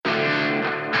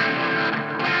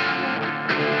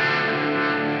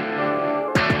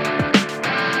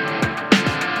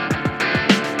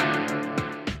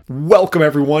Welcome,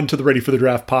 everyone, to the Ready for the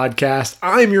Draft podcast.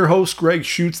 I'm your host, Greg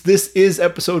Schutz. This is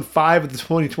episode 5 of the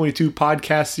 2022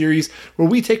 podcast series, where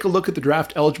we take a look at the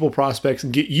draft-eligible prospects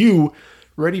and get you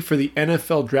ready for the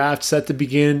NFL draft set to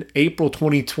begin April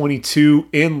 2022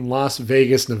 in Las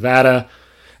Vegas, Nevada.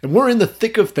 And we're in the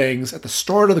thick of things at the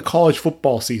start of the college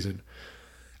football season.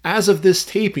 As of this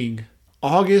taping,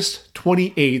 August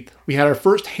 28th, we had our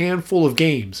first handful of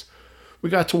games. We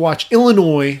got to watch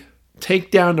Illinois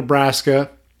take down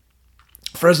Nebraska.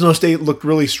 Fresno State looked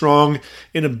really strong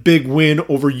in a big win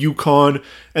over UConn.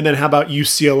 And then how about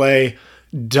UCLA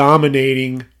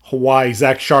dominating Hawaii?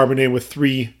 Zach Charbonnet with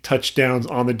 3 touchdowns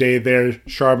on the day there.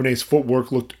 Charbonnet's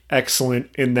footwork looked excellent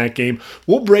in that game.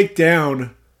 We'll break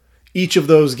down each of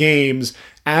those games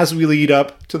as we lead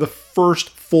up to the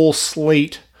first full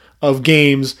slate of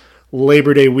games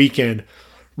Labor Day weekend.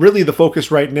 Really the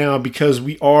focus right now, because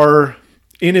we are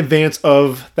in advance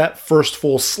of that first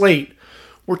full slate,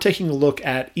 we're taking a look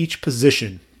at each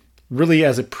position, really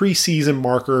as a preseason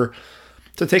marker,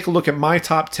 to take a look at my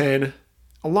top 10,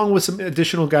 along with some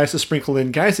additional guys to sprinkle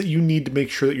in, guys that you need to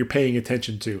make sure that you're paying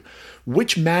attention to.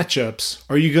 Which matchups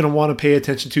are you going to want to pay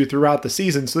attention to throughout the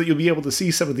season so that you'll be able to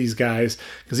see some of these guys?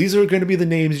 Because these are going to be the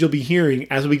names you'll be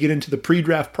hearing as we get into the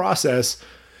pre-draft process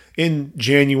in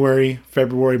January,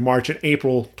 February, March, and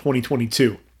April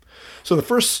 2022. So the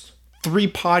first 3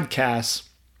 podcasts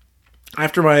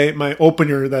after my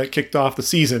opener that kicked off the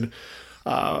season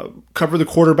cover the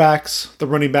quarterbacks, the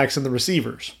running backs, and the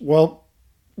receivers. Well,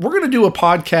 we're going to do a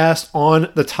podcast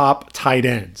on the top tight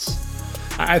ends.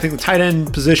 I think the tight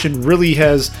end position really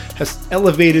has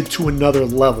elevated to another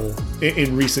level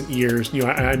in recent years. You know,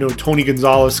 I know Tony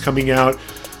Gonzalez coming out,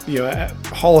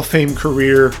 Hall of Fame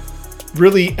career,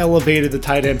 really elevated the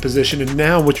tight end position. And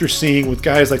now what you're seeing with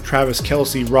guys like Travis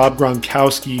Kelce, Rob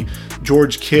Gronkowski,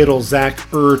 George Kittle, Zach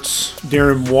Ertz,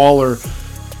 Darren Waller,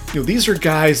 these are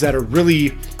guys that are really,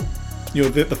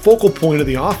 the focal point of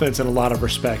the offense in a lot of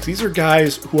respects. These are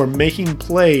guys who are making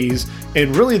plays,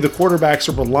 and really the quarterbacks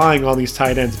are relying on these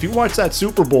tight ends. If you watch that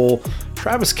Super Bowl,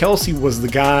 Travis Kelce was the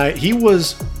guy. He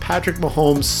was Patrick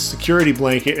Mahomes' security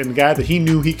blanket and the guy that he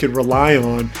knew he could rely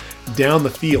on down the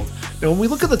field. Now, when we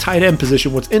look at the tight end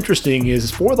position, what's interesting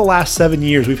is for the last 7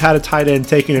 years, we've had a tight end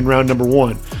taken in round number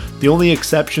 1. The only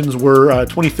exceptions were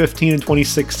 2015 and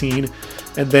 2016,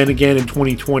 and then again in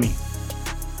 2020.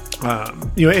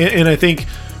 And I think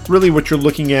really what you're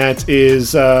looking at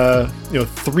is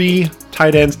 3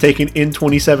 tight ends taken in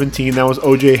 2017. That was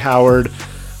O.J. Howard,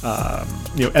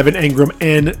 Evan Engram,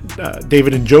 and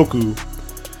David Njoku.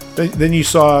 Then you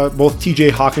saw both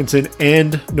TJ Hawkinson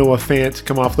and Noah Fant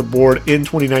come off the board in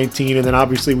 2019. And then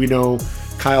obviously we know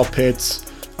Kyle Pitts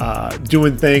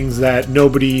doing things that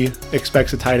nobody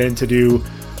expects a tight end to do.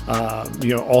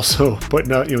 Also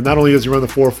putting up, not only does he run the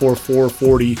 4.44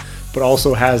 40, but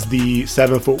also has the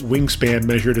 7-foot wingspan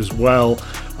measured as well.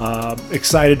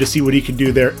 Excited to see what he can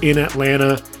do there in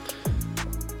Atlanta.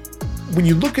 When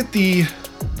you look at the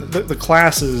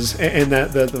classes and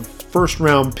that the first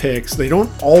round picks, they don't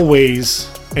always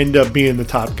end up being the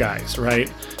top guys,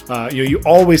 right? You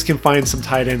always can find some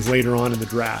tight ends later on in the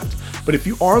draft. But if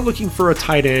you are looking for a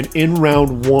tight end in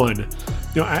round 1,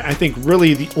 I think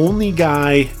really the only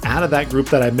guy out of that group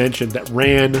that I mentioned that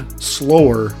ran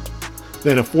slower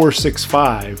than a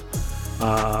 4.65,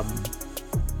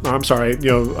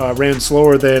 ran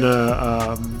slower than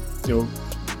I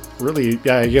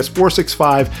guess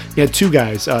 4.65. You had 2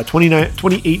 guys.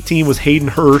 2018 was Hayden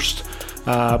Hurst,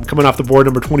 coming off the board,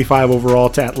 number 25 overall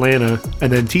to Atlanta,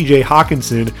 and then TJ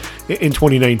Hawkinson in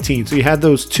 2019. So you had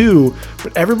those 2,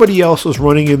 but everybody else was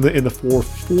running in the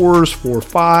 4.4s,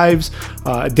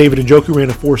 4.5s. David Njoku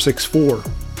ran a 4.64.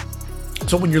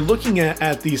 So when you're looking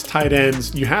at these tight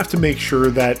ends, you have to make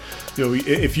sure that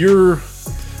if you're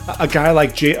a guy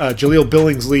like Jaleel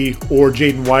Billingsley or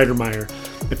Jaden Weidermeyer,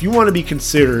 if you want to be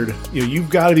considered,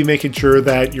 you've got to be making sure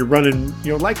that you're running,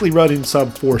 likely running sub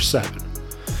 4.7.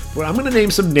 But I'm going to name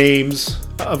some names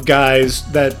of guys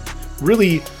that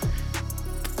really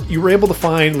you were able to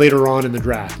find later on in the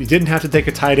draft. You didn't have to take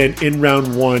a tight end in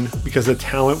round 1 because the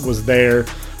talent was there.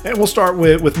 And we'll start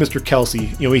with Mr.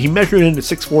 Kelce. He measured in at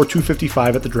 6'4",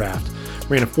 255 at the draft.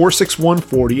 Ran a 4.61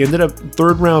 40, ended up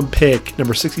 3rd round pick,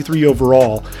 number 63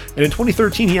 overall. And in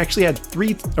 2013, he actually had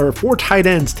 4 tight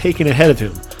ends taken ahead of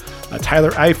him.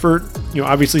 Tyler Eifert,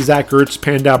 obviously Zach Ertz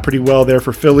panned out pretty well there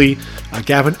for Philly.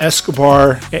 Gavin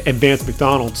Escobar and Vance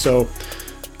McDonald. So,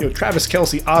 Travis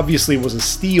Kelce obviously was a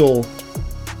steal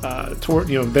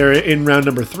there in round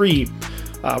number 3.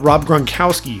 Rob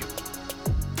Gronkowski,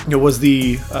 was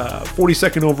the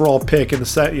 42nd overall pick in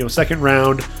the second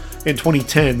round. in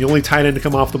 2010. The only tight end to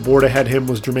come off the board ahead of him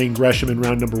was Jermaine Gresham in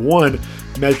round number 1,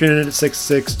 measuring in at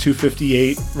 6'6",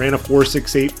 258, ran a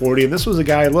 4.68 40. And this was a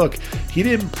guy, look, he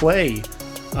didn't play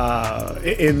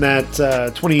in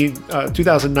that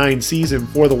 2009 season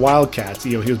for the Wildcats.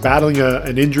 He was battling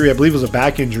an injury, I believe it was a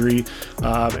back injury,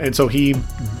 and so he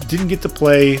didn't get to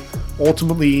play.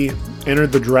 Ultimately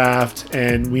entered the draft,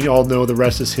 and we all know the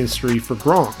rest is history for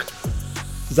Gronk.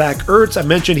 Zach Ertz, I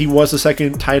mentioned he was the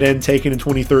second tight end taken in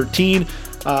 2013.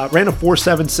 Ran a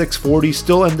 4.76 40,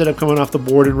 still ended up coming off the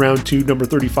board in round 2, number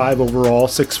 35 overall,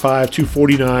 6'5",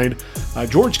 249.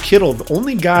 George Kittle, the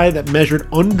only guy that measured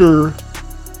under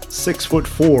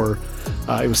 6'4".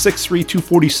 It was 6'3",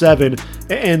 247.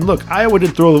 And look, Iowa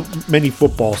didn't throw many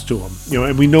footballs to him,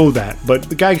 and we know that. But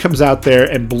the guy comes out there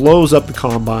and blows up the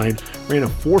combine, ran a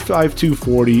 4.52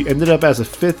 40, ended up as a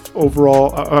fifth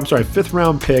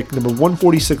round pick, number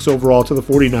 146 overall to the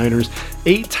 49ers.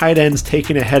 8 tight ends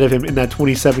taken ahead of him in that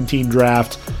 2017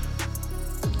 draft.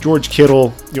 George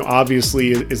Kittle, obviously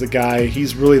is a guy,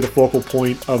 he's really the focal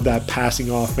point of that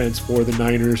passing offense for the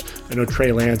Niners. I know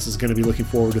Trey Lance is going to be looking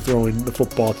forward to throwing the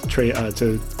football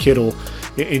to Kittle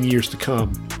in years to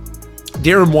come.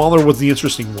 Darren Waller was the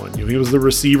interesting one. He was the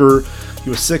receiver. He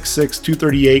was 6'6",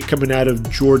 238, coming out of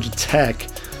Georgia Tech.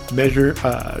 Measured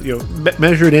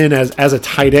in as a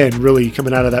tight end, really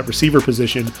coming out of that receiver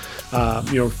position.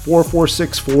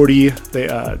 4.46 40.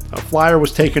 A flyer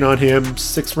was taken on him,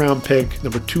 6th round pick,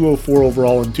 number 204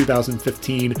 overall in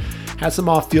 2015. Had some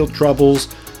off-field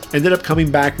troubles. Ended up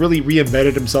coming back, really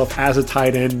reinvented himself as a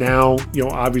tight end. Now,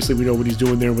 obviously we know what he's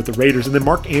doing there with the Raiders. And then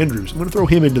Mark Andrews, I'm going to throw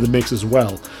him into the mix as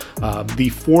well. The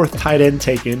 4th tight end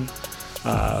taken.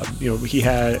 He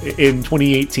had in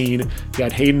 2018, he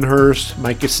had Hayden Hurst,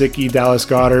 Mike Gesicki, Dallas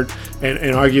Goedert, and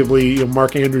arguably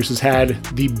Mark Andrews has had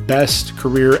the best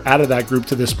career out of that group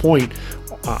to this point.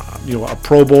 A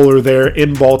Pro Bowler there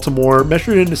in Baltimore,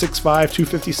 measured into 6'5",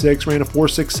 256, ran a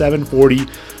 4.67 40,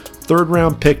 3rd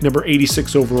round pick, number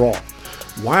 86 overall.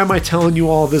 Why am I telling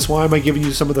you all of this? Why am I giving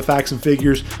you some of the facts and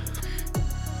figures?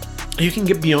 You can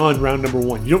get beyond round number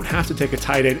 1. You don't have to take a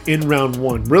tight end in round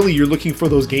 1. Really, you're looking for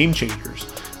those game changers.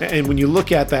 And when you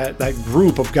look at that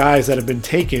group of guys that have been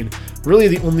taken, really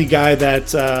the only guy that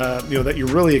that you're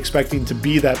really expecting to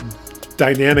be that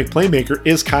dynamic playmaker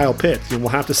is Kyle Pitts. We'll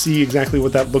have to see exactly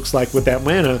what that looks like with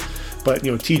Atlanta. But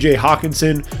TJ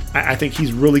Hawkinson, I think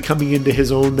he's really coming into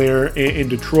his own there in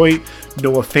Detroit.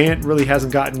 Noah Fant really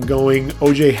hasn't gotten going.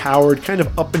 OJ Howard kind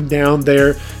of up and down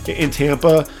there in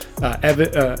Tampa.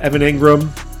 Evan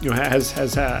Engram,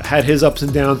 has had his ups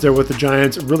and downs there with the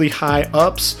Giants. Really high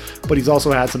ups, but he's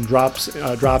also had some drop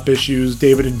issues.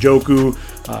 David Njoku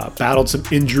battled some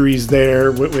injuries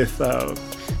there with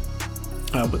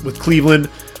Cleveland.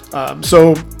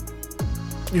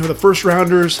 The first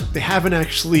rounders, they haven't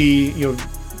actually,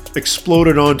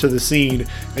 exploded onto the scene,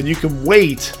 and you can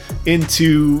wait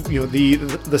into,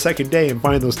 the second day and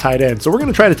find those tight ends. So we're going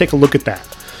to try to take a look at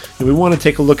that. And we want to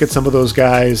take a look at some of those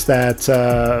guys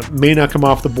that may not come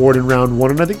off the board in round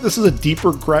 1. And I think this is a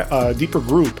deeper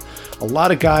group. A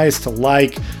lot of guys to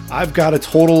like. I've got a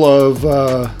total of,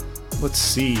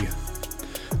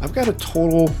 I've got a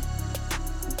total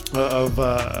of,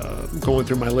 going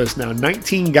through my list now,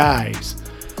 19 guys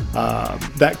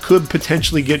that could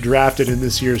potentially get drafted in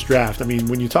this year's draft. I mean,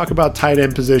 when you talk about tight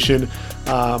end position,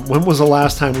 when was the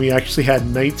last time we actually had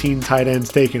 19 tight ends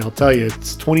taken? I'll tell you,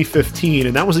 it's 2015,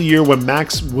 and that was a year when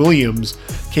Max Williams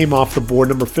came off the board,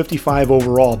 number 55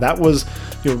 overall. That was,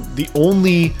 the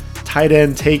only tight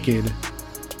end taken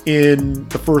in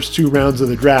the first 2 rounds of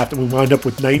the draft, and we wound up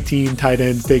with 19 tight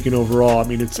ends taken overall. I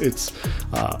mean, it's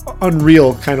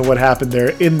unreal kind of what happened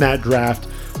there in that draft.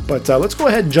 But let's go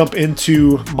ahead and jump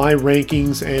into my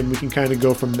rankings, and we can kind of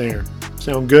go from there.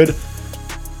 Sound good?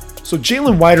 So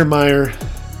Jalen Weidermeyer,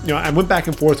 I went back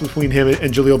and forth between him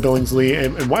and Jaleel Billingsley,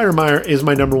 and Weidermeyer is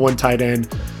my number 1 tight end,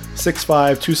 6'5",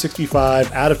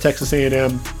 265, out of Texas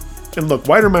A&M. And look,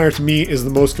 Weidermeyer to me is the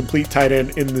most complete tight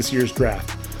end in this year's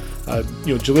draft.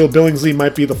 Jaleel Billingsley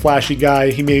might be the flashy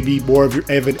guy. He may be more of your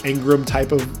Evan Engram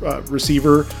type of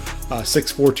receiver,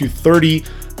 6'4", 230.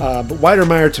 But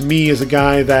Weidermeyer to me is a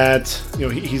guy that,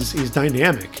 he's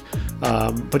dynamic,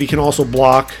 but he can also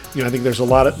block. I think there's a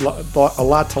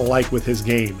lot to like with his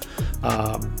game.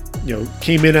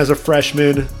 Came in as a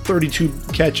freshman, 32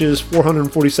 catches,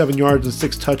 447 yards and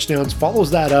 6 touchdowns. Follows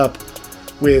that up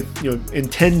with, in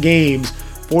 10 games,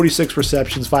 46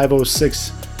 receptions,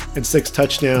 506 and 6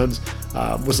 touchdowns.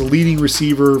 was the leading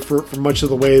receiver for much of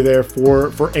the way there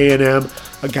for A&M.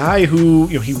 A guy who,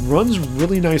 he runs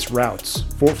really nice routes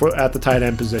for at the tight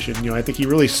end position. I think he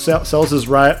really sells his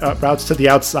routes to the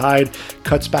outside,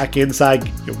 cuts back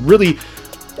inside, really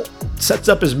sets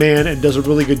up his man and does a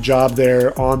really good job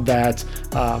there on that.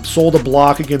 Sold a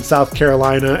block against South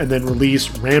Carolina and then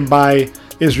ran by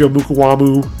Israel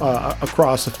Mukuamu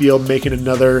across the field, making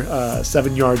another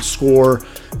 7-yard score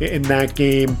in that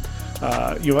game.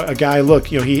 A guy,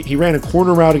 he ran a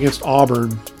corner route against Auburn,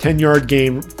 10-yard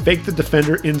game, faked the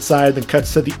defender inside, then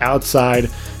cuts to the outside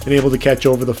and able to catch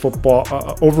over the football,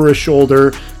 over his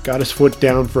shoulder, got his foot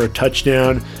down for a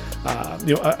touchdown.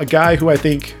 A guy who I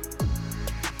think,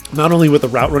 not only with the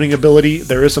route running ability,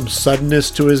 there is some suddenness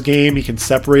to his game. He can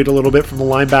separate a little bit from the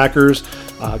linebackers,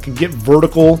 can get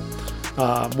vertical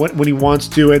when he wants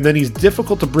to, and then he's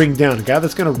difficult to bring down. A guy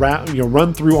that's going to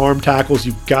run through arm tackles.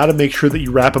 You've got to make sure that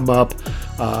you wrap him up.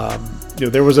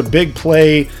 There was a big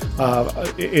play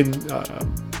in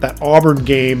that Auburn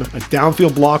game, a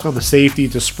downfield block on the safety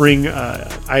to spring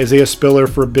Isaiah Spiller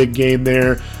for a big gain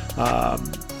there.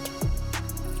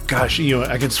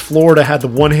 Against Florida, had the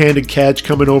one-handed catch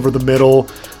coming over the middle,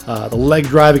 the leg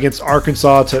drive against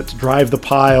Arkansas to drive the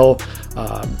pile,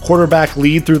 quarterback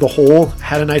lead through the hole,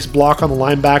 had a nice block on the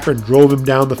linebacker and drove him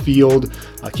down the field,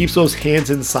 keeps those hands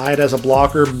inside as a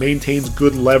blocker, maintains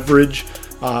good leverage,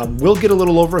 will get a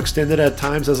little overextended at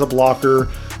times as a blocker,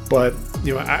 but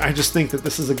I just think that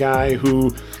this is a guy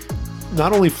who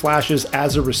not only flashes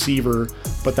as a receiver,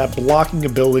 but that blocking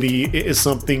ability is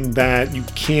something that you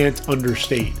can't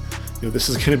understate. This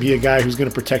is going to be a guy who's going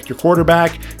to protect your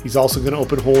quarterback. He's also going to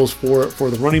open holes for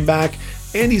the running back,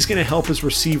 and he's going to help his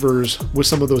receivers with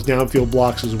some of those downfield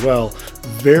blocks as well.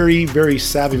 Very, very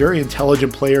savvy, very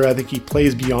intelligent player. I think he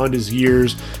plays beyond his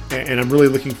years, and I'm really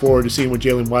looking forward to seeing what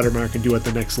Jalen Wydermyer can do at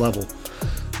the next level.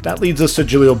 That leads us to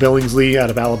Jaleel Billingsley out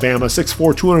of Alabama,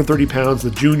 6'4", 230 pounds, the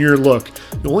junior.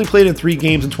 He only played in 3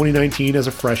 games in 2019 as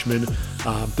a freshman,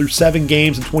 through 7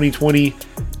 games in 2020,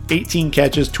 18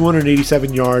 catches,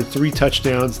 287 yards, 3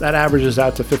 touchdowns. That averages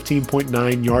out to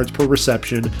 15.9 yards per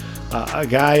reception. A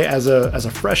guy as a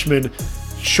freshman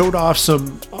showed off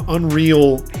some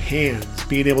unreal hands,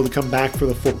 being able to come back for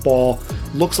the football.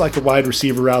 Looks like a wide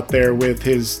receiver out there with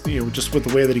his, just with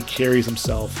the way that he carries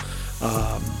himself.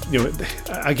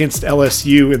 Against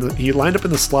LSU, he lined up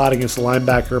in the slot against the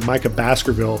linebacker Micah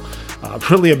Baskerville.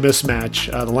 Really a mismatch.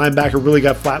 The linebacker really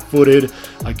got flat-footed,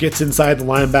 gets inside the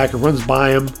linebacker, runs by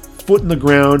him, foot in the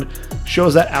ground,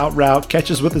 shows that out route,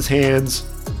 catches with his hands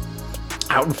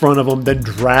out in front of him, then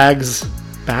drags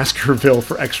Baskerville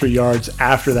for extra yards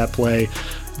after that play.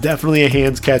 Definitely a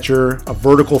hands catcher, a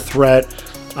vertical threat.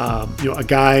 A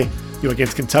guy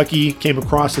against Kentucky, came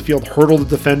across the field, hurdled the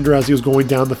defender as he was going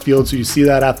down the field. So you see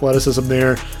that athleticism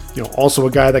there. Also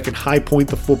a guy that can high point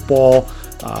the football,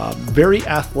 very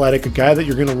athletic, a guy that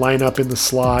you're going to line up in the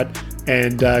slot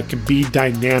and can be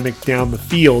dynamic down the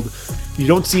field. You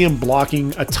don't see him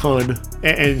blocking a ton,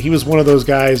 and he was one of those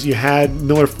guys. You had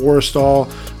Miller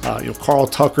Forrestall, Carl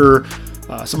Tucker,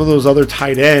 some of those other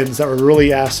tight ends that were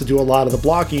really asked to do a lot of the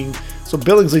blocking. So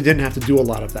Billingsley didn't have to do a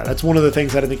lot of that. That's one of the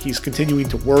things that I think he's continuing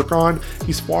to work on.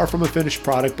 He's far from a finished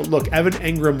product, but look, Evan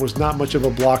Engram was not much of a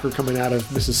blocker coming out of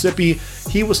Mississippi.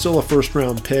 He was still a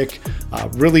first-round pick,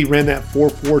 really ran that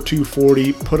 4.4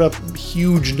 240, put up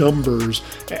huge numbers.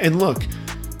 And look,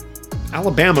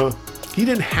 Alabama, he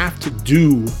didn't have to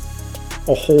do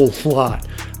a whole lot.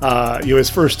 His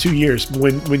first 2 years,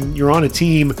 when you're on a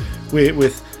team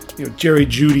with Jerry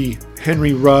Jeudy,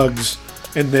 Henry Ruggs,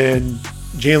 and then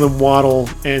Jalen Waddle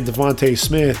and Devontae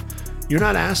Smith, you're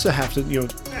not asked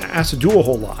to do a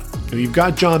whole lot. You've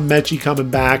got John Mechie coming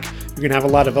back. You're going to have a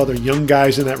lot of other young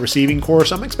guys in that receiving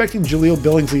corps. I'm expecting Jaleel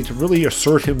Billingsley to really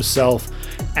assert himself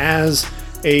as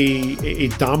a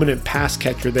dominant pass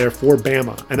catcher there for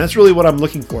Bama. And that's really what I'm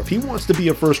looking for. If he wants to be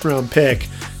a first-round pick,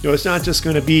 it's not just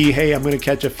going to be, hey, I'm going to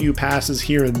catch a few passes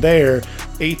here and there,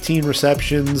 18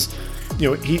 receptions.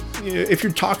 If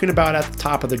you're talking about at the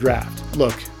top of the draft,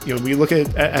 look, we look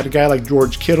at a guy like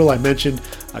George Kittle. I mentioned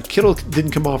Kittle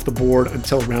didn't come off the board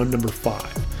until round number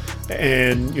 5.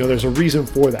 And, there's a reason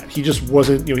for that. He just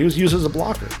wasn't, he was used as a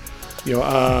blocker.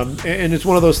 And it's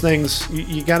one of those things,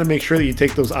 you got to make sure that you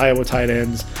take those Iowa tight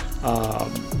ends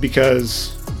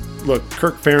because, look,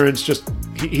 Kirk Ferentz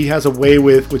he has a way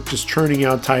with just churning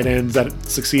out tight ends that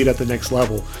succeed at the next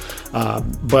level.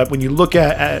 But when you look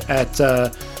at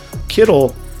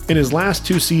Kittle, in his last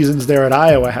 2 seasons there at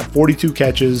Iowa, had 42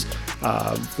 catches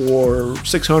for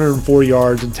 604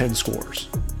 yards and 10 scores.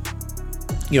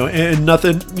 And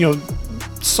nothing,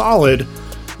 solid,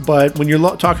 But when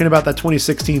you're talking about that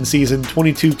 2016 season,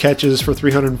 22 catches for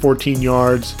 314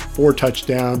 yards, 4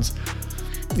 touchdowns,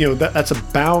 that's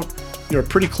about,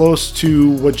 pretty close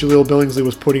to what Jahleel Billingsley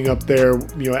was putting up there,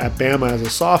 at Bama as a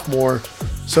sophomore.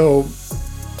 So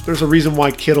there's a reason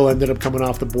why Kittle ended up coming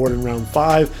off the board in round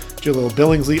 5. Jahleel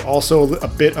Billingsley also a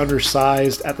bit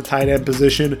undersized at the tight end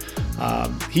position.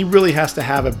 He really has to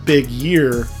have a big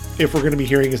year if we're going to be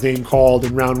hearing his name called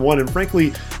in round 1, and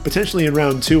frankly, potentially in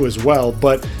round 2 as well.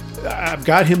 But I've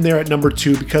got him there at number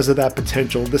 2 because of that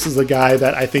potential. This is a guy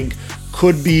that I think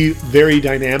could be very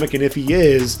dynamic, and if he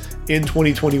is in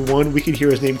 2021, we could hear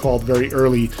his name called very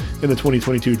early in the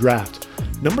 2022 draft.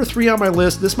 Number 3 on my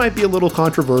list, this might be a little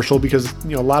controversial because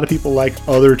a lot of people like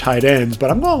other tight ends, but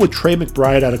I'm going with Trey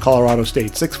McBride out of Colorado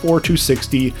State, 6'4",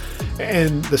 260,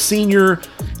 and the senior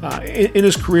in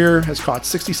his career has caught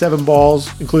 67 balls,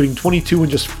 including 22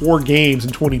 in just 4 games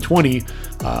in 2020.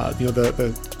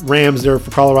 The Rams there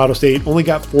for Colorado State only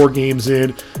got 4 games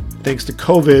in thanks to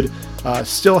COVID.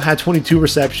 Still had 22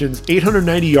 receptions,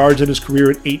 890 yards in his career,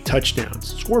 and 8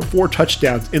 touchdowns. Scored 4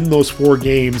 touchdowns in those 4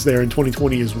 games there in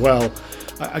 2020 as well.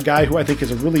 A guy who I think is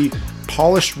a really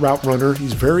polished route runner.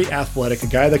 He's very athletic, a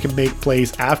guy that can make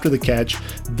plays after the catch.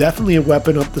 Definitely a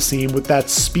weapon up the seam with that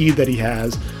speed that he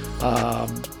has.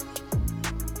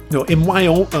 In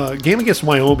Wyoming, game against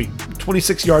Wyoming,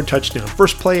 26-yard touchdown.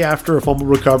 First play after a fumble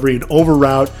recovery, an over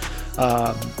route,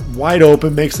 wide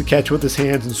open, makes the catch with his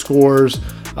hands and scores.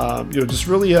 Just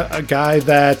really a guy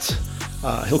that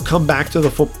he'll come back to the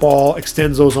football,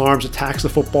 extends those arms, attacks the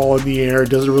football in the air,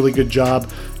 does a really good job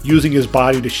using his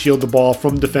body to shield the ball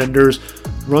from defenders,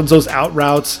 runs those out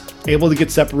routes, able to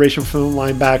get separation from the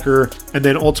linebacker, and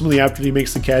then ultimately after he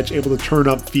makes the catch, able to turn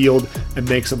up field and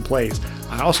make some plays.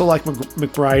 I also like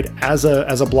McBride as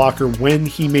a blocker when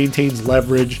he maintains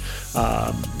leverage.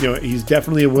 He's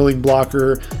definitely a willing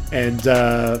blocker, and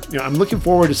I'm looking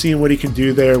forward to seeing what he can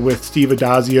do there with Steve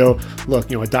Addazio. Look,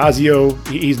 Addazio,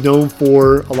 he's known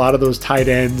for a lot of those tight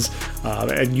ends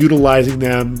and utilizing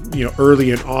them,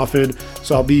 early and often.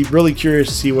 So I'll be really curious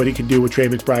to see what he can do with Trey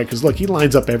McBride, because look, he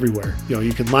lines up everywhere.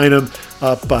 You can line him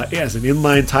up as an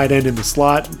inline tight end in the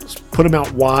slot, put him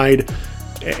out wide,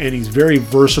 and he's very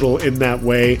versatile in that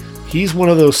way. He's one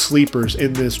of those sleepers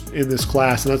in this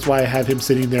class, and that's why I have him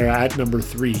sitting there at number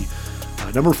 3.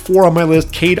 Number 4 on my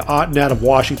list, Cade Otton out of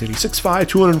Washington. He's 6'5",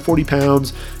 240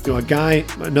 pounds.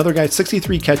 Another guy,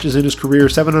 63 catches in his career,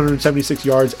 776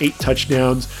 yards, 8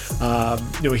 touchdowns.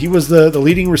 He was the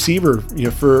leading receiver,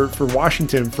 for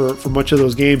Washington for much of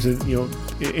those games,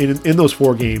 and in those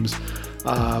 4 games.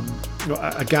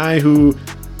 A guy who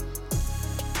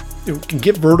can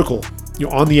get vertical,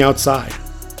 on the outside.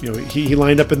 He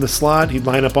lined up in the slot. He'd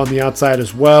line up on the outside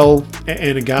as well,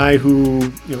 and a guy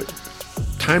who,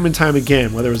 time and time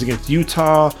again, whether it was against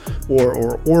Utah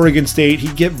or Oregon State,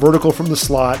 he'd get vertical from the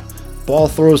slot. Ball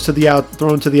thrown to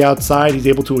the outside. He's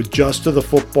able to adjust to the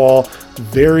football.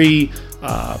 Very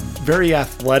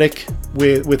athletic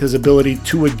with his ability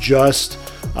to adjust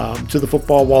to the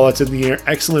football while it's in the air.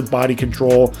 Excellent body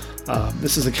control.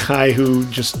 This is a guy who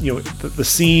just, the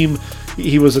seam,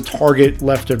 he was a target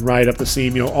left and right up the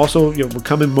seam. Also, would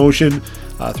come in motion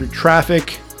through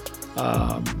traffic.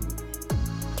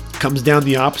 Comes down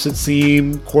the opposite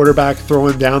seam, quarterback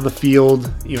throwing down the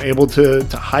field, able to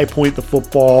high point the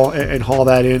football and haul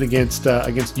that in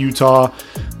against Utah.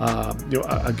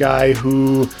 A guy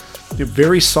who,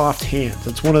 very soft hands.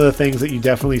 That's one of the things that you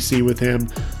definitely see with him.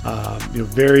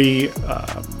 Very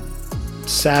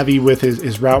savvy with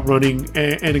his route running,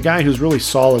 and a guy who's really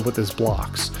solid with his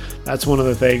blocks. That's one of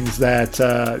the things that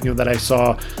that I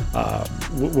saw.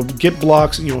 Will get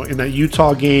blocks, in that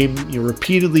Utah game.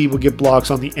 Repeatedly will get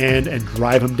blocks on the end and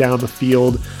drive him down the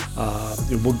field.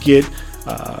 Will get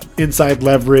inside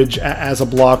leverage as a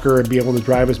blocker and be able to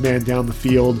drive his man down the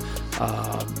field.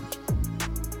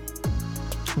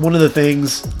 One of the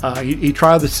things, he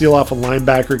tried to seal off a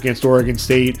linebacker against Oregon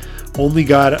State, only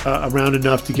got around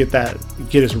enough to get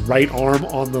his right arm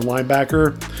on the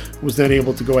linebacker, was then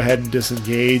able to go ahead and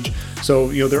disengage. So,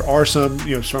 there are some,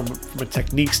 from a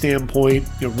technique standpoint,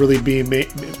 really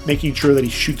making sure that he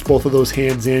shoots both of those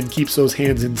hands in, keeps those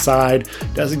hands inside,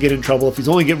 doesn't get in trouble. If he's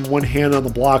only getting one hand on the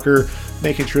blocker,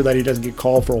 making sure that he doesn't get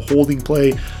called for a holding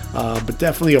play. But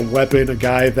definitely a weapon, a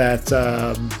guy that,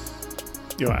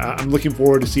 I'm looking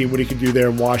forward to seeing what he can do there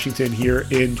in Washington here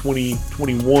in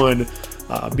 2021,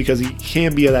 because he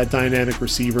can be that dynamic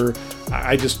receiver.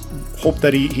 I just hope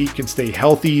that he can stay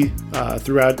healthy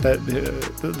throughout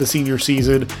the senior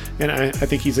season, and I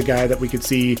think he's a guy that we could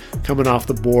see coming off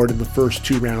the board in the first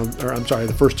 2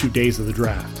 days of the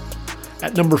draft.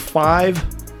 At number 5,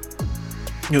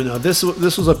 This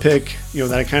was a pick,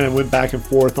 that I kind of went back and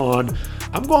forth on.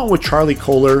 I'm going with Charlie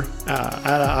Kolar out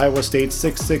of Iowa State,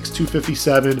 6'6",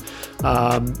 257.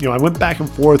 I went back and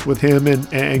forth with him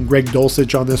and Greg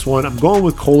Dulcich on this one. I'm going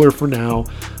with Kolar for now.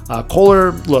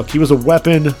 Kolar, look, he was a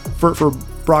weapon for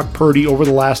Brock Purdy over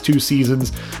the last 2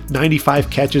 seasons. 95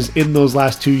 catches in those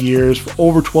last 2 years for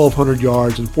over 1,200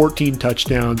 yards and 14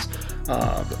 touchdowns.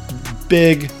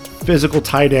 Big, physical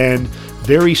tight end.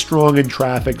 Very strong in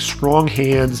traffic, strong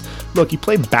hands. Look, he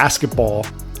played basketball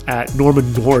at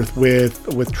Norman North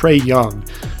with Trey Young.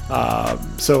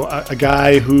 So a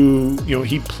guy who,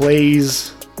 he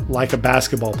plays like a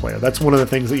basketball player. That's one of the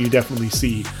things that you definitely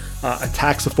see.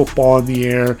 Attacks the football in the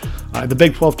air. In the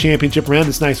Big 12 championship, ran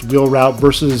this nice wheel route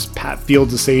versus Pat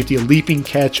Fields, the safety, a leaping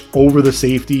catch over the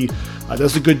safety.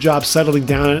 Does a good job settling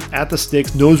down at the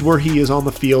sticks, knows where he is on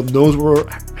the field, knows where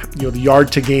the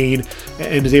yard to gain,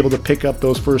 and is able to pick up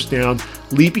those first downs.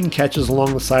 Leaping catches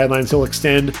along the sidelines. He'll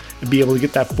extend and be able to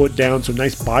get that foot down. So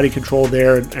nice body control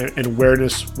there and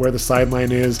awareness where the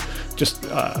sideline is. Just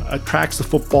attracts the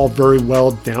football very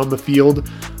well down the field.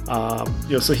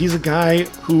 So he's a guy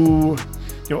who,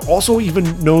 also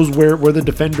even knows where the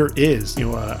defender is.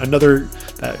 Another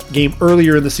game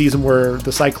earlier in the season where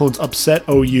the Cyclones upset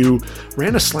OU,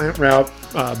 ran a slant route.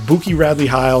 Buki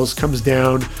Radley-Hiles comes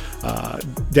downhill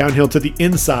to the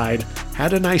inside,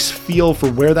 had a nice feel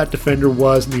for where that defender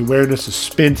was and the awareness to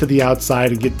spin to the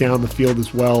outside and get down the field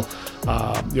as well.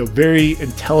 Very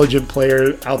intelligent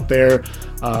player out there.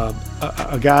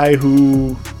 A guy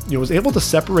who was able to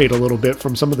separate a little bit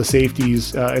from some of the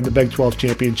safeties in the Big 12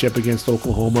 championship against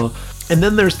Oklahoma. And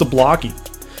then there's the blocking.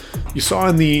 You saw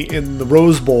in the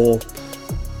Rose Bowl,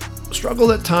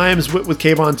 struggled at times with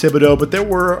Kayvon Thibodeaux, but there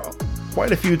were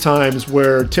quite a few times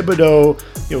where Thibodeaux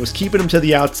was keeping him to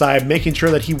the outside, making sure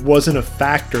that he wasn't a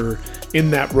factor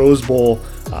in that Rose Bowl.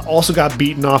 Also got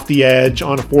beaten off the edge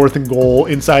on a 4th and goal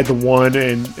inside the 1,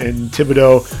 and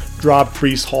Thibodeaux dropped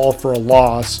Breece Hall for a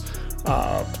loss.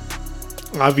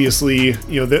 Obviously,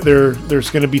 there's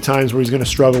going to be times where he's going to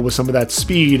struggle with some of that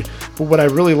speed. But what I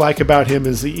really like about him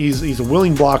is he's a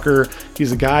willing blocker.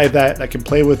 He's a guy that can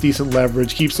play with decent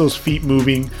leverage, keeps those feet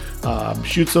moving,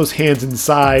 shoots those hands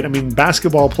inside. I mean,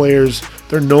 basketball players,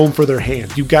 they're known for their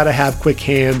hands. You've got to have quick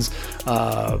hands,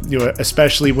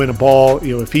 especially when a ball,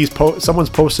 if someone's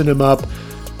posting him up.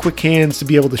 Quick hands to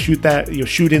be able to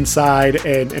shoot inside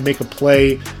and make a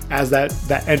play as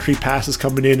that entry pass is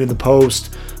coming in the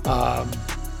post.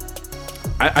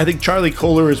 I think Charlie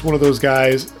Kolar is one of those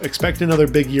guys. Expect another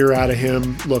big year out of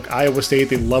him. Look, Iowa State,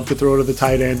 they love to throw to the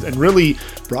tight ends, and really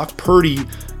Brock Purdy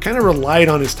kind of relied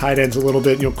on his tight ends a little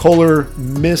bit. Kolar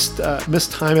missed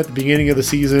time at the beginning of the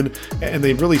season, and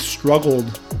they really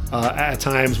struggled at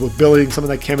times with building some of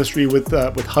that chemistry with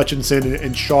Hutchinson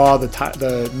and Shaw,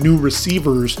 the new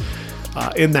receivers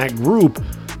in that group.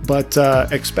 But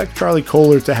expect Charlie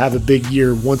Kolar to have a big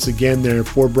year once again there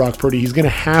for Brock Purdy. He's going to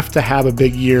have a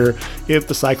big year if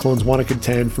the Cyclones want to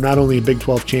contend for not only a Big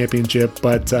 12 championship,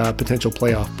 but potential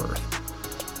playoff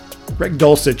berth. Greg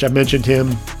Dulcich, I mentioned him.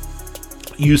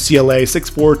 UCLA,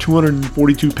 6'4",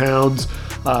 242 pounds.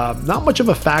 Not much of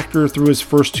a factor through his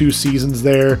first 2 seasons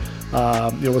there.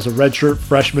 Was a redshirt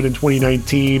freshman in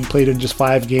 2019, played in just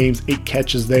 5 games, 8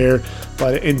 catches there.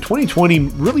 But in 2020,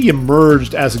 really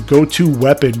emerged as a go-to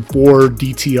weapon for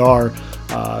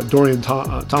DTR. Dorian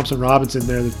Thompson-Robinson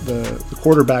there, the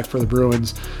quarterback for the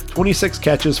Bruins. 26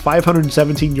 catches,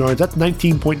 517 yards. That's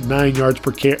 19.9 yards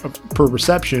per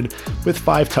reception with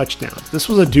 5 touchdowns. This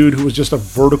was a dude who was just a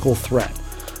vertical threat.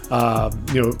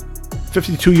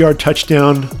 52-yard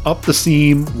touchdown up the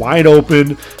seam, wide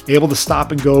open, able to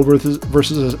stop and go versus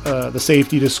the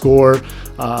safety to score.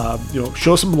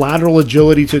 Show some lateral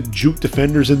agility to juke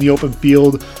defenders in the open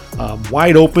field.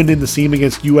 Wide open in the seam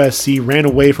against USC, ran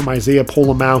away from Isaiah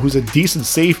Polamau, who's a decent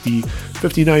safety.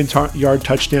 59-yard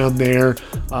touchdown there.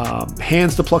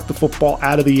 Hands to pluck the football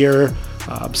out of the air.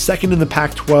 Second in the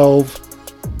Pac-12.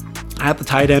 At the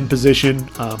tight end position,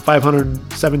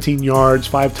 517 yards,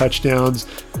 5 touchdowns.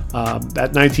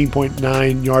 That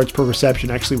 19.9 yards per reception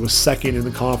actually was second in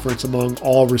the conference among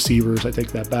all receivers. I take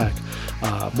that back.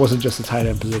 Wasn't just the tight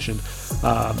end position.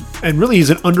 And really,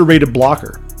 he's an underrated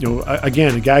blocker.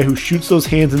 Again, a guy who shoots those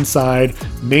hands inside,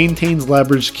 maintains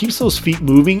leverage, keeps those feet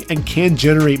moving, and can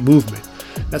generate movement.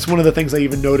 That's one of the things I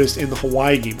even noticed in the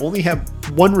Hawaii game. Only had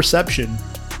 1 reception,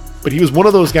 but he was one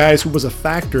of those guys who was a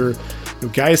factor.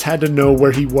 Guys had to know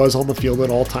where he was on the field at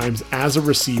all times as a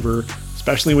receiver,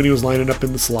 especially when he was lining up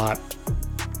in the slot.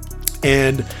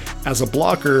 And as a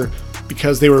blocker,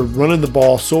 because they were running the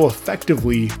ball so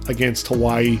effectively against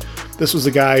Hawaii, this was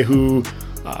a guy who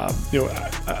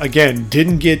Again,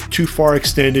 didn't get too far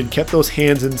extended, kept those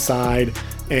hands inside,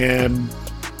 and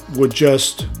would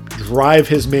just drive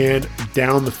his man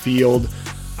down the field.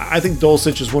 I think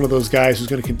Dulcich is one of those guys who's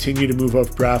going to continue to move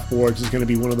up draft boards, is going to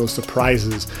be one of those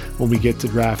surprises when we get to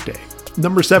draft day.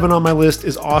 Number 7 on my list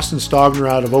is Austin Stogner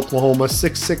out of Oklahoma,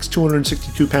 6'6",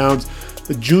 262 pounds.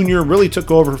 The junior really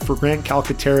took over for Grant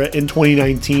Calcaterra in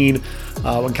 2019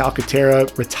 when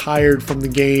Calcaterra retired from the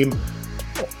game.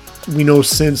 We know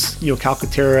since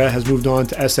Calcaterra has moved on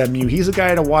to SMU, he's a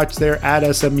guy to watch there at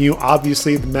SMU.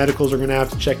 Obviously, the medicals are going to have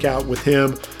to check out with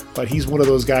him, but he's one of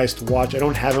those guys to watch. I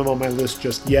don't have him on my list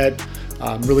just yet.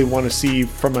 Really want to see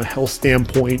from a health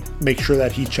standpoint, make sure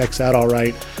that he checks out all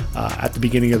right at the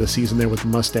beginning of the season there with the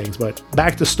Mustangs. But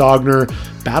back to Stogner,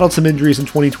 battled some injuries in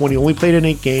 2020, only played in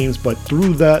 8 games, but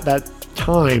through that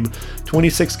time,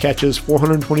 26 catches,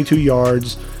 422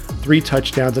 yards, 3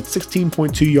 touchdowns at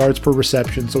 16.2 yards per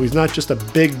reception. So he's not just a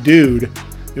big dude.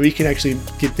 He can actually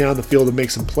get down the field and make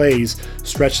some plays,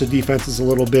 stretch the defenses a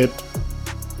little bit.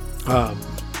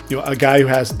 A guy who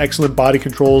has excellent body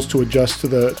controls to adjust to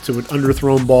an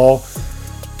underthrown ball.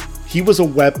 He was a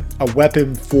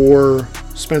weapon for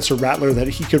Spencer Rattler that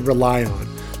he could rely on.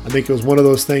 I think it was one of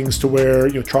those things to where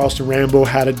Charleston Rambo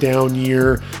had a down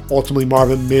year. Ultimately,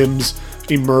 Marvin Mims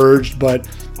emerged, but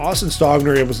Austin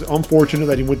Stogner, it was unfortunate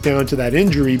that he went down to that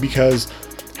injury, because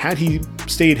had he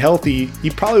stayed healthy, he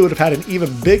probably would have had an even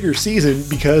bigger season,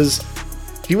 because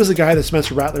he was a guy that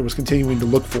Spencer Rattler was continuing to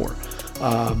look for.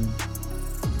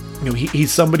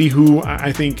 He's somebody who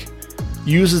I think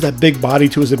uses that big body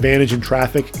to his advantage in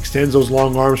traffic, extends those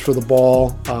long arms for the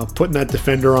ball, putting that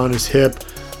defender on his hip.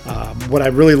 What I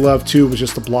really loved too was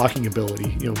just the blocking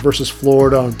ability. Versus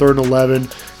Florida on 3rd and 11,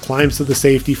 climbs to the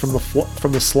safety from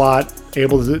the slot,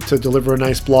 able to deliver a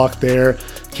nice block there.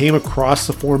 Came across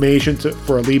the formation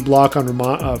for a lead block on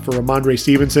for Ramondre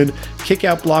Stevenson, kick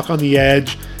out block on the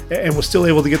edge, and was still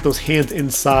able to get those hands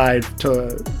inside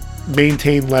to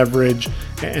maintain leverage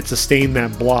and sustain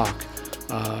that block.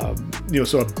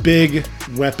 So a big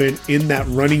weapon in that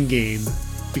running game,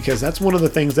 because that's one of the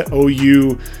things that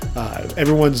OU,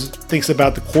 everyone thinks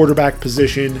about the quarterback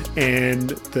position and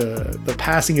the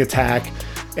passing attack.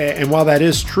 And while that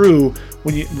is true,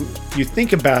 when you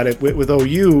think about it with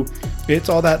OU, it's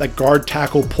all that guard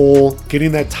tackle pull,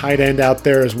 getting that tight end out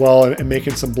there as well and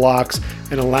making some blocks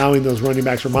and allowing those running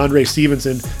backs. Ramondre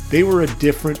Stevenson, they were a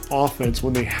different offense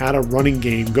when they had a running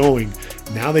game going.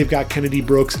 Now they've got Kennedy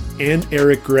Brooks and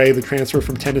Eric Gray, the transfer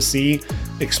from Tennessee.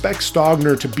 Expect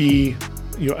Stogner to be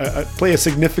play a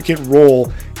significant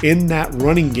role in that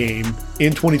running game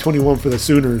in 2021 for the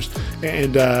Sooners.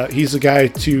 And he's a guy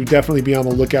to definitely be on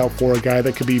the lookout for, a guy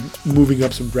that could be moving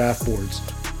up some draft boards.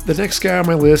 The next guy on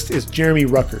my list is Jeremy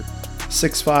Ruckert,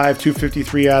 6'5",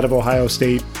 253 out of Ohio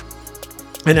State.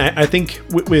 And I think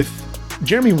with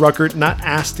Jeremy Ruckert, not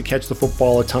asked to catch the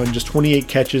football a ton, just 28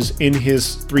 catches in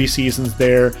his 3 seasons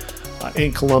there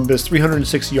in Columbus,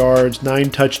 306 yards, 9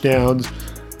 touchdowns.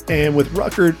 And with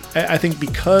Ruckert, I think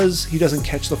because he doesn't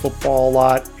catch the football a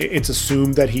lot, it's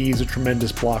assumed that he's a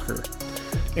tremendous blocker.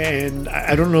 And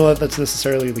I don't know that that's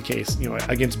necessarily the case.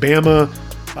 Against Bama,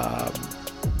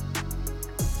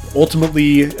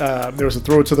 ultimately there was a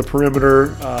throw to the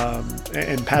perimeter,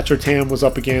 and Pat Surtain was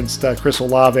up against Chris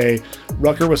Olave.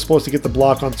 Ruckert was supposed to get the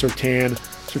block on Surtain.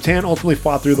 Surtain ultimately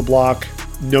fought through the block,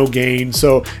 no gain.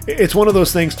 So it's one of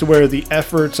those things to where the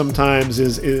effort sometimes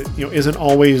isn't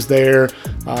always there,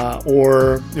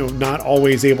 or not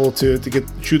always able to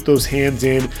shoot those hands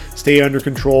in, stay under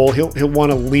control. He'll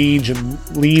want to lean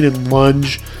and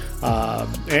lunge.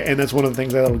 And that's one of the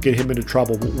things that'll get him into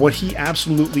trouble. But what he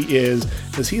absolutely is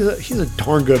he's a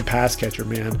darn good pass catcher,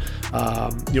 man.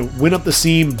 Went up the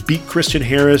seam, beat Christian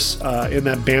Harris in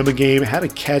that Bama game, had a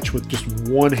catch with just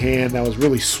one hand that was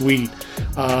really sweet.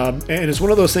 And it's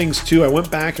one of those things too. I went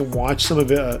back and watched some of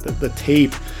the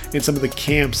tape in some of the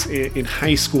camps in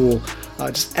high school.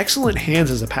 Just excellent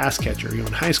hands as a pass catcher.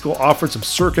 In high school, offered some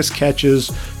circus catches,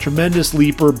 tremendous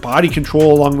leaper, body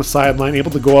control along the sideline,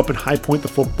 able to go up and high point the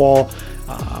football.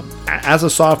 As a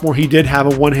sophomore, he did have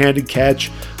a one-handed catch.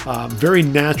 Very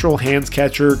natural hands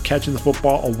catcher, catching the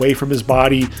football away from his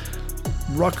body.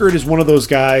 Ruckert is one of those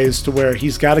guys to where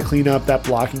he's got to clean up that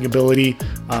blocking ability.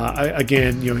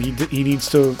 He needs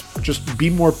to just be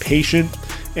more patient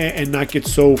and not get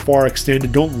so far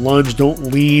extended. Don't lunge, don't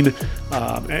lean.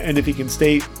 And if he can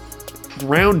stay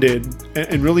grounded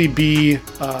and really be,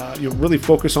 really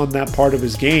focus on that part of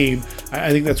his game,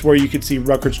 I think that's where you could see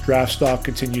Ruckert's draft stock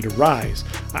continue to rise.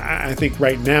 I think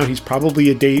right now he's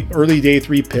probably early day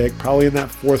 3 pick, probably in that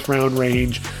 4th round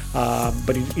range.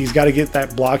 But he's got to get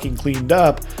that blocking cleaned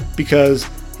up, because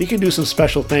he can do some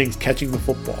special things catching the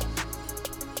football.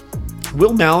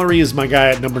 Will Mallory is my guy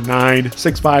at number 9,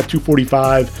 6'5",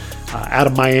 245, out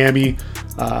of Miami.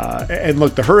 And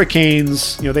look, the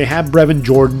Hurricanes, they have Brevin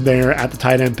Jordan there at the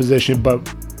tight end position, but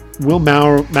Will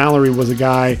Mallory was a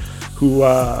guy who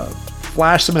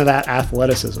flashed some of that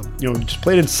athleticism. Just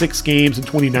played in 6 games in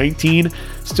 2019,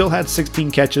 still had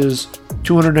 16 catches,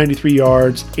 293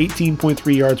 yards,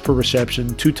 18.3 yards per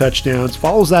reception, 2 touchdowns.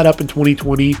 Follows that up in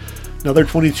 2020, another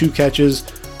 22 catches,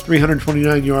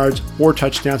 329 yards, 4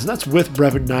 touchdowns, and that's with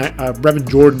Brevin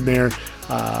Jordan there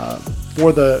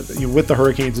for with the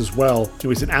Hurricanes as well.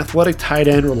 He's an athletic tight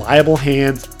end, reliable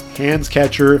hands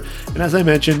catcher, and as I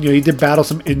mentioned, he did battle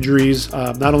some injuries,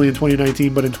 not only in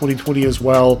 2019 but in 2020 as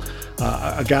well.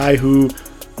 A guy who,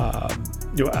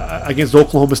 against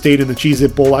Oklahoma State in the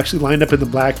Cheez-It Bowl, actually lined up in the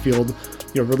backfield,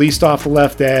 released off the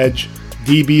left edge.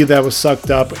 DB that was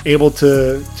sucked up, able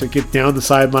to get down the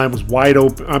sideline, was wide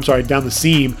open. Down the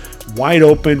seam, wide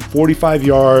open, 45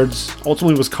 yards.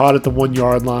 Ultimately was caught at the 1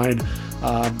 yard line.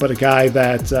 But a guy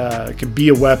that can be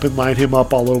a weapon, line him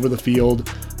up all over the field.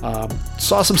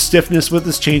 Saw some stiffness with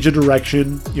his change of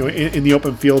direction, in the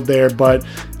open field there, but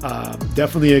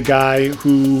definitely a guy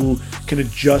who can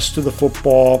adjust to the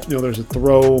football. There's a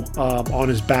throw on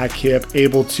his back hip,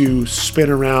 able to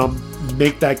spin around,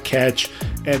 make that catch,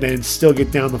 and then still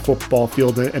get down the football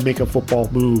field and make a football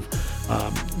move.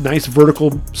 Nice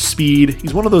vertical speed.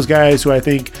 He's one of those guys who I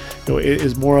think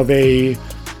is more of a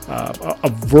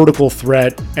vertical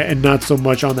threat and not so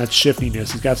much on that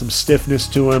shiftiness. He's got some stiffness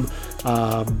to him,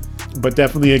 but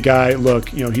definitely a guy. Look,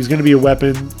 he's going to be a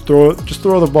weapon. Just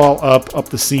throw the ball up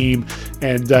the seam,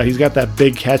 and he's got that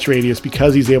big catch radius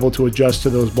because he's able to adjust to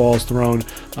those balls thrown,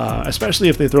 especially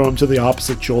if they throw him to the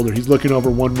opposite shoulder. He's looking over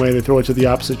one way, they throw it to the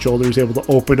opposite shoulder. He's able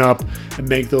to open up and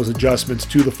make those adjustments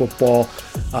to the football.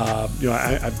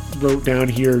 I wrote down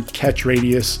here catch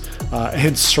radius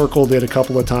and circled it a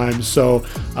couple of times. So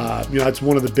that's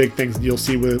one of the big things that you'll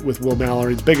see with Will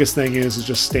Mallory. The biggest thing is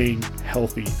just staying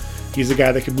healthy. He's a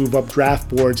guy that can move up draft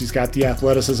boards. He's got the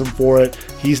athleticism for it.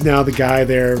 He's now the guy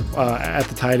there at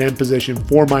the tight end position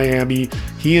for Miami.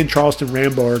 He and Charleston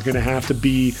Rambo are going to have to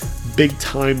be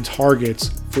big-time targets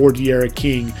for D'Eriq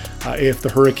King if the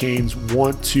Hurricanes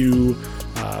want to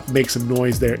make some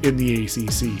noise there in the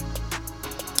ACC.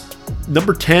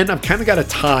 Number 10, I've kind of got a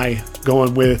tie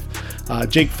going with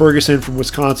Jake Ferguson from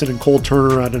Wisconsin and Cole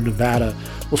Turner out of Nevada.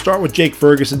 We'll start with Jake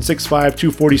Ferguson, 6'5",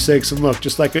 246. And look,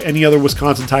 just like any other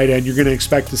Wisconsin tight end, you're going to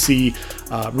expect to see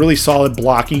really solid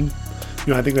blocking.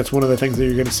 I think that's one of the things that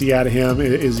you're going to see out of him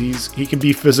is he can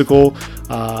be physical.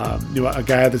 A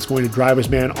guy that's going to drive his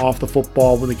man off the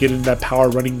football when they get into that power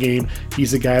running game.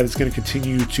 He's a guy that's going to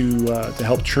continue to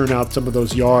help churn out some of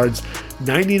those yards.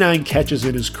 99 catches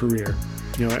in his career.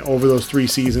 Over those 3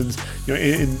 seasons,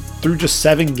 and through just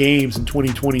 7 games in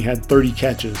 2020, had 30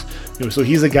 catches. So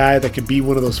he's a guy that can be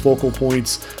one of those focal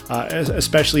points,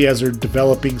 especially as they're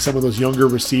developing some of those younger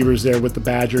receivers there with the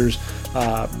Badgers.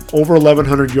 Over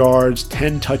 1,100 yards,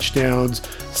 10 touchdowns,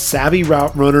 savvy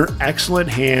route runner, excellent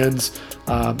hands.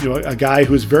 A guy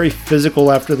who's very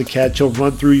physical after the catch. He'll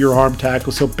run through your arm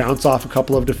tackles. He'll bounce off a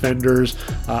couple of defenders.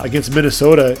 Against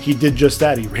Minnesota, he did just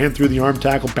that. He ran through the arm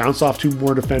tackle, bounced off 2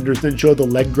 more defenders, then showed the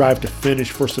leg drive to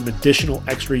finish for some additional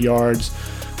extra yards.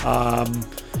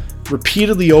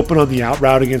 Repeatedly open on the out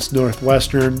route against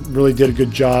Northwestern. Really did a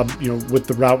good job, with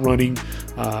the route running.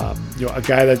 A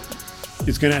guy that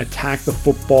is going to attack the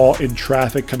football in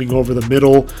traffic coming over the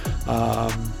middle.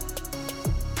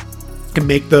 Can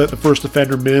make the first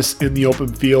defender miss in the open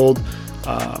field.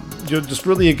 Just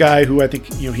really a guy who I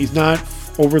think, he's not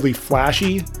overly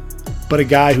flashy, but a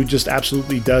guy who just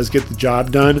absolutely does get the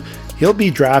job done. He'll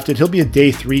be drafted. He'll be a day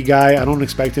 3 guy. I don't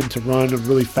expect him to run a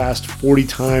really fast 40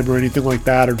 time or anything like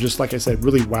that, or just, like I said,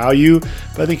 really wow you.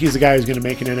 But I think he's a guy who's going to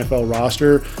make an NFL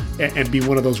roster and be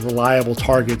one of those reliable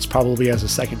targets, probably as a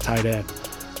second tight end.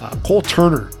 Cole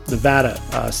Turner, Nevada,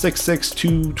 6'6",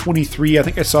 223. I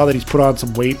think I saw that he's put on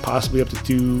some weight, possibly up to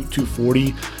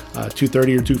 240,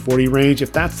 230 or 240 range.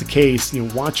 If that's the case,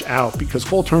 watch out, because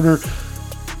Cole Turner,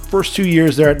 first 2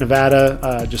 years there at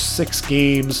Nevada, just 6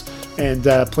 games, and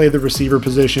played the receiver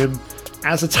position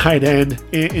as a tight end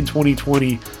in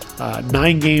 2020.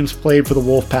 9 games played for the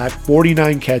Wolfpack,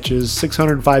 49 catches,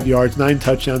 605 yards, 9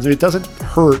 touchdowns. And it doesn't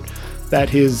hurt that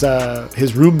his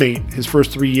roommate, his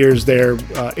first 3 years there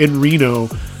in Reno,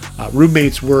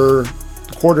 roommates were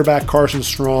quarterback Carson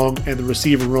Strong, and the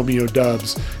receiver Romeo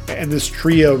Doubs. And this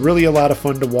trio, really a lot of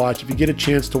fun to watch. If you get a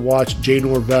chance to watch Jay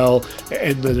Norvell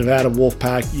and the Nevada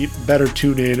Wolfpack, you better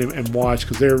tune in and watch,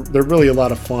 because they're really a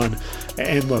lot of fun.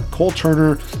 And look, Cole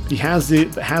Turner, he has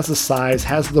the size,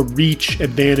 has the reach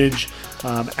advantage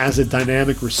as a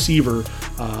dynamic receiver.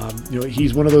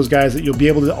 He's one of those guys that you'll be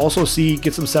able to also see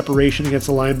get some separation against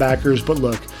the linebackers. But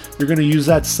look, you're going to use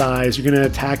that size. You're going to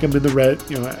attack him in the red.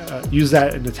 Use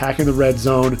that and attack in the red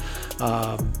zone.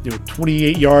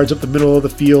 28 yards up the middle of the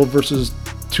field versus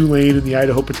Tulane in the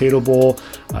Idaho Potato Bowl.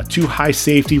 Too high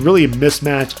safety, really a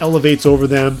mismatch. Elevates over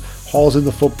them, hauls in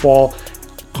the football.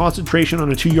 Concentration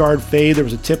on a 2-yard fade. There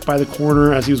was a tip by the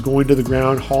corner as he was going to the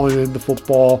ground, hauling in the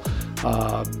football.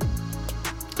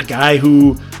 A guy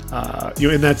who,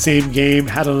 in that same game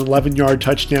had an 11-yard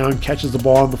touchdown, catches the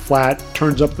ball on the flat,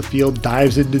 turns up the field,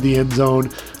 dives into the end zone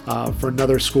for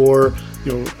another score.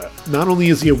 Not only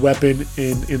is he a weapon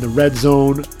in the red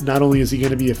zone, not only is he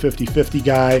going to be a 50-50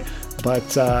 guy,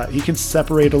 but he can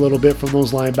separate a little bit from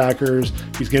those linebackers.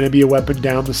 He's going to be a weapon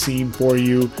down the seam for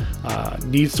you.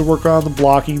 Needs to work on the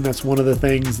blocking. That's one of the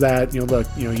things that, he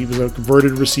was a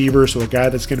converted receiver, so a guy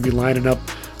that's going to be lining up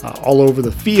all over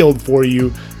the field for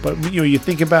you. But you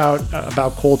think about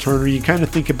Cole Turner, you kind of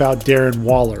think about Darren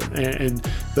Waller and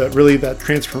that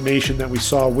transformation that we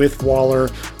saw with Waller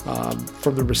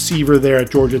from the receiver there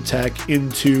at Georgia Tech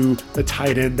into the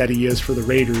tight end that he is for the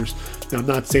Raiders. Now, I'm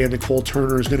not saying that Cole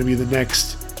Turner is going to be the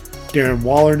next Darren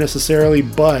Waller necessarily,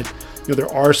 but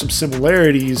there are some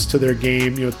similarities to their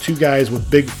game. Two guys with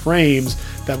big frames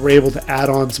that were able to add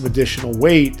on some additional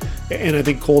weight. And I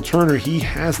think Cole Turner, he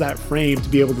has that frame to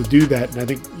be able to do that. And I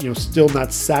think, still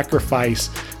not sacrifice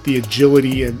the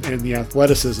agility and the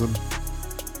athleticism.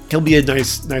 He'll be a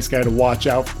nice guy to watch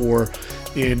out for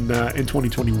in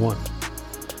 2021.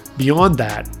 Beyond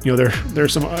that,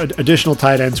 there's some additional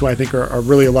tight ends who I think are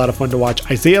really a lot of fun to watch.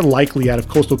 Isaiah Likely out of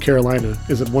Coastal Carolina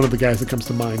is one of the guys that comes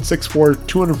to mind. 6'4",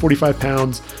 245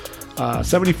 pounds,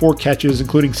 74 catches,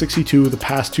 including 62 the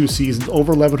past 2 seasons,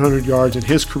 over 1,100 yards in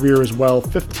his career as well,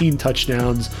 15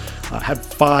 touchdowns, had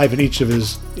 5 in each of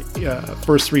his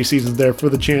first 3 seasons there for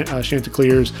the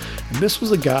Chanticleers. And this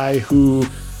was a guy who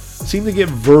seemed to get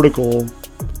vertical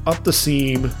up the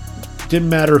seam. Didn't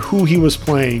matter who he was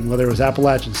playing, whether it was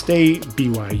Appalachian State,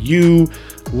 BYU,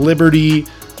 Liberty,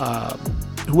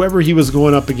 whoever he was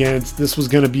going up against, this was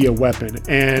going to be a weapon.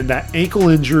 And that ankle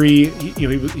injury,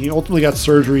 he ultimately got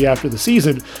surgery after the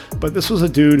season, but this was a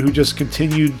dude who just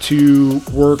continued to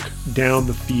work down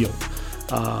the field.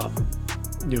 A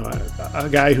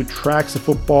guy who tracks the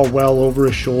football well over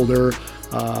his shoulder,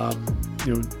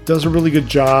 does a really good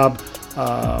job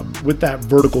with that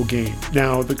vertical game.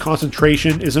 Now, the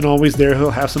concentration isn't always there. He'll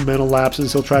have some mental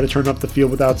lapses. He'll try to turn up the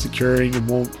field without securing and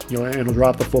won't, and he'll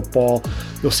drop the football.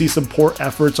 You'll see some poor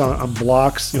efforts on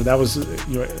blocks. That was,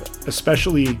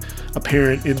 especially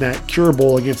apparent in that Cure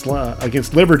Bowl against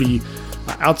Liberty.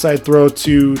 Outside throw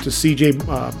to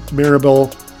CJ Marable,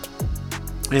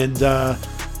 and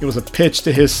it was a pitch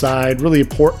to his side. Really a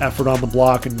poor effort on the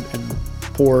block, and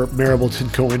poor Marable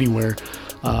didn't go anywhere.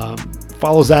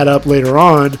 Follows that up later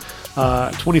on,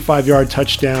 25-yard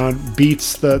touchdown,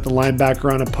 beats the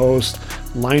linebacker on a post,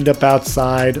 lined up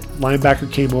outside,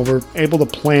 linebacker came over, able to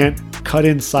plant, cut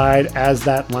inside as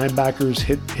that linebacker's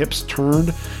hips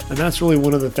turned. And that's really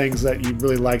one of the things that you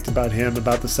really liked about him,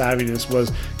 about the savviness,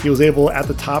 was he was able at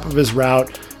the top of his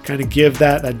route kind of give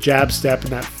that jab step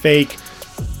and that fake,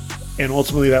 and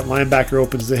ultimately that linebacker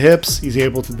opens the hips. He's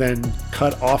able to then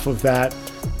cut off of that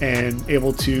and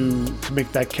able to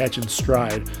make that catch in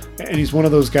stride. And he's one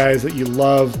of those guys that you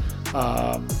love,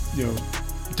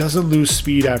 doesn't lose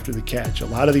speed after the catch. A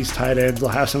lot of these tight ends will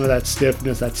have some of that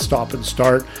stiffness, that stop and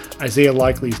start. Isaiah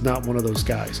Likely is not one of those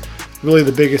guys. Really,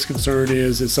 the biggest concern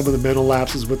is some of the mental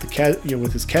lapses with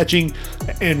with his catching,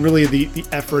 and really the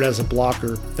effort as a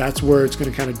blocker. That's where it's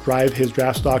going to kind of drive his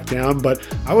draft stock down. But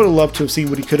I would have loved to have seen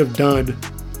what he could have done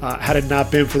had it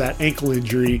not been for that ankle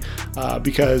injury,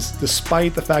 because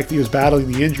despite the fact that he was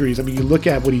battling the injuries, I mean, you look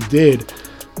at what he did: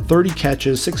 30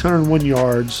 catches, 601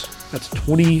 yards. That's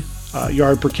 20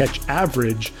 yard per catch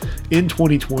average in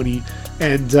 2020,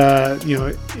 and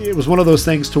it was one of those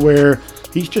things to where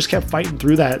he just kept fighting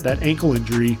through that ankle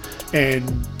injury, and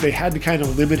they had to kind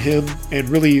of limit him. And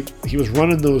really, he was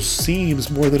running those seams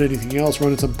more than anything else,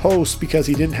 running some posts, because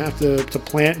he didn't have to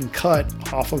plant and cut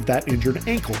off of that injured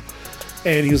ankle.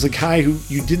 And he was a guy who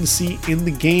you didn't see in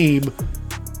the game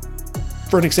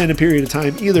for an extended period of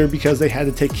time either, because they had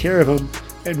to take care of him.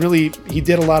 And really, he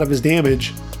did a lot of his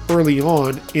damage early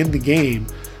on in the game.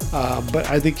 But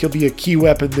I think he'll be a key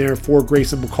weapon there for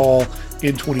Grayson McCall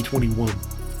in 2021.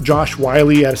 Josh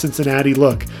Wiley out of Cincinnati.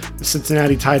 Look, the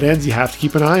Cincinnati tight ends, you have to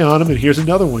keep an eye on them. And here's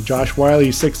another one. Josh Wiley,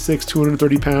 6'6",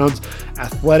 230 pounds,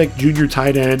 athletic junior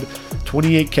tight end,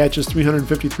 28 catches,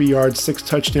 353 yards, 6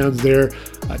 touchdowns there.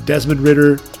 Desmond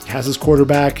Ridder has his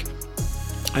quarterback.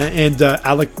 And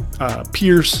Alec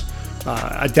Pierce,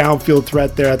 a downfield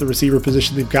threat there at the receiver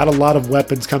position. They've got a lot of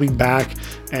weapons coming back.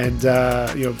 And,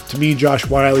 to me, Josh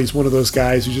Wiley is one of those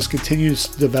guys who just continues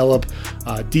to develop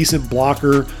a decent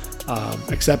blocker,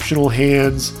 exceptional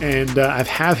hands. And I've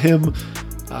had him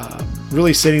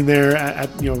really sitting there at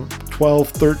 12,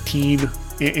 13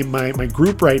 in my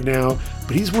group right now.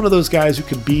 But he's one of those guys who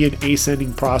can be an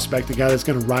ascending prospect, a guy that's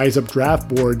going to rise up draft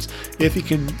boards if he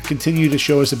can continue to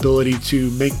show his ability to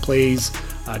make plays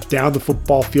down the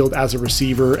football field as a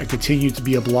receiver and continue to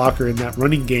be a blocker in that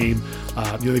running game.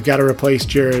 They've got to replace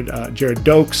Jared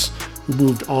Dokes, who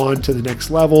moved on to the next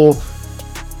level.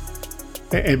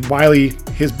 And Wiley,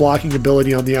 his blocking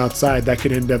ability on the outside, that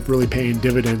could end up really paying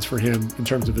dividends for him in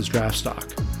terms of his draft stock.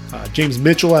 James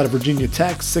Mitchell out of Virginia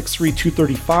Tech, 6'3",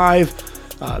 235.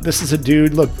 This is a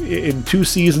dude, look, in 2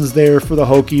 seasons there for the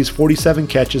Hokies, 47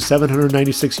 catches,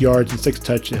 796 yards, and 6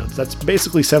 touchdowns. That's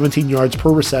basically 17 yards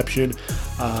per reception.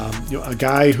 A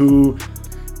guy who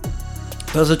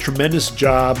does a tremendous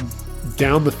job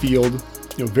down the field,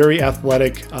 very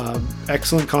athletic,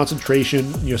 excellent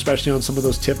concentration, especially on some of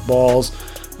those tip balls.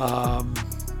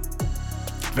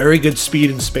 Very good speed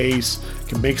and space,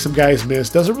 can make some guys miss,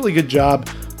 does a really good job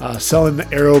selling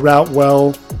the arrow route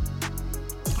well.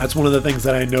 That's one of the things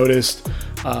that I noticed,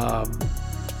 and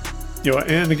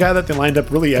a guy that they lined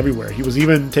up really everywhere. He was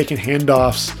even taking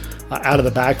handoffs out of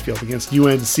the backfield against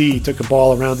UNC, took a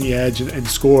ball around the edge and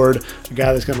scored. A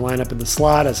guy that's going to line up in the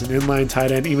slot as an inline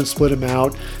tight end, even split him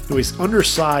out. He's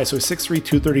undersized, so he's 6'3",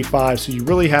 235, so you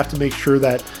really have to make sure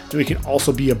that he can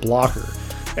also be a blocker.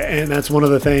 And that's one of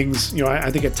the things, I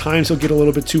think at times he'll get a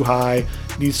little bit too high,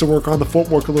 needs to work on the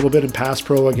footwork a little bit in pass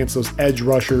pro against those edge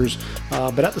rushers.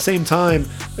 But at the same time,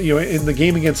 in the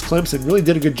game against Clemson, really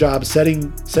did a good job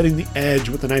setting the edge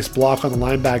with a nice block on the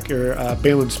linebacker,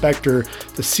 Balen Spector,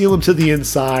 to seal him to the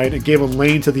inside and gave a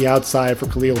lane to the outside for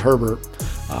Khalil Herbert.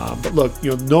 But look,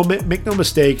 make no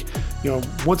mistake,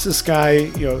 once this guy,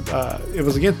 it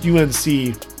was against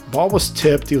UNC, ball was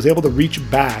tipped, he was able to reach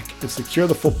back and secure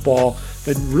the football,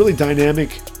 then really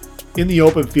dynamic in the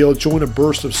open field, showing a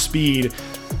burst of speed.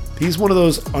 He's one of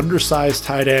those undersized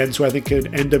tight ends who I think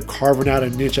could end up carving out a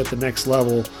niche at the next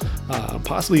level,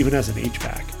 possibly even as an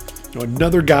H-back.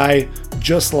 Another guy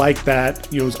just like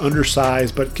that, is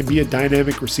undersized but can be a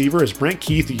dynamic receiver is Brant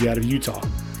Kuithe out of Utah.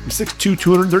 He's 6'2",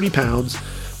 230 pounds.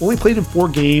 Only played in 4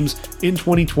 games in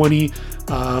 2020,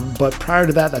 but prior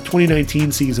to that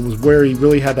 2019 season was where he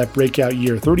really had that breakout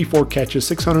year. 34 catches,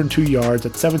 602 yards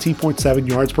at 17.7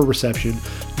 yards per reception.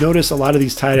 Notice a lot of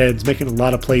these tight ends making a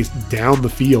lot of plays down the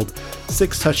field.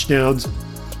 6 touchdowns.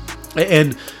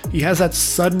 And he has that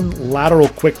sudden lateral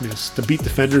quickness to beat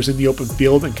defenders in the open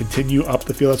field and continue up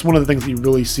the field. That's one of the things that you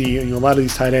really see. A lot of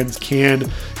these tight ends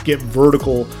can get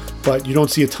vertical, but you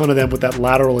don't see a ton of them with that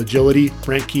lateral agility.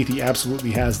 Brant Kuithe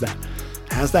absolutely has that.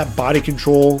 Has that body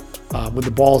control when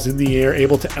the ball's in the air,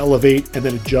 able to elevate and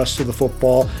then adjust to the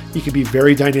football. He can be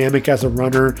very dynamic as a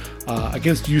runner.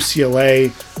 Against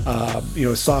UCLA,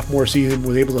 his sophomore season,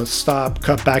 was able to stop,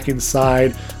 cut back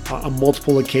inside on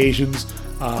multiple occasions.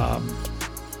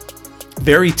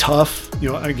 Very tough,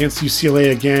 against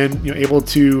UCLA again, able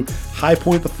to high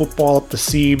point the football up the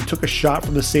seam, took a shot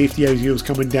from the safety as he was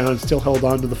coming down and still held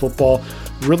on to the football.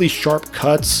 Really sharp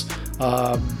cuts.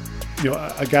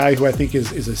 A guy who I think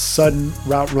is a sudden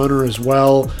route runner as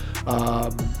well.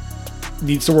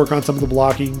 Needs to work on some of the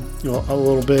blocking, a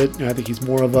little bit. I think he's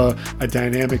more of a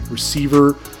dynamic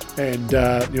receiver. And,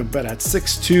 but at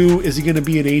 6'2", is he going to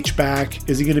be an H-back?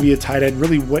 Is he going to be a tight end?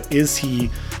 Really, what is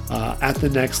he at the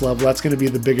next level? That's going to be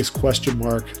the biggest question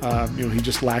mark. He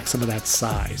just lacks some of that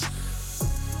size.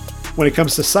 When it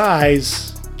comes to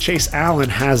size, Chase Allen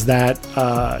has that,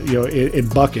 in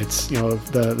buckets.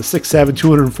 The 6'7",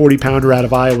 240-pounder out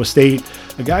of Iowa State,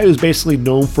 a guy who's basically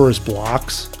known for his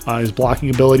blocks, his blocking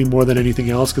ability more than anything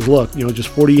else. Because look, just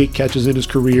 48 catches in his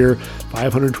career,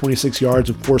 526 yards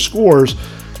and 4 scores.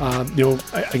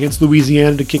 Against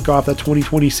Louisiana to kick off that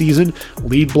 2020 season,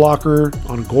 lead blocker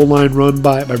on a goal line run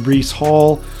by Breece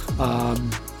Hall. A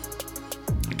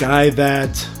guy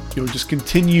that just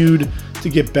continued to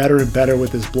get better and better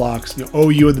with his blocks.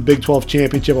 OU in the Big 12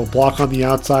 championship, a block on the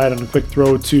outside on a quick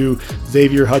throw to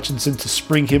Xavier Hutchinson to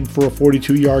spring him for a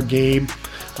 42-yard game.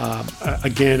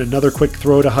 Again, another quick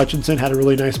throw to Hutchinson, had a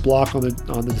really nice block on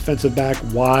the defensive back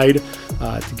wide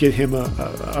to get him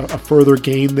a further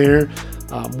gain there.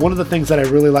 One of the things that I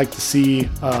really like to see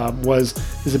was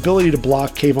his ability to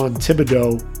block Kayvon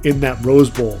Thibodeau in that Rose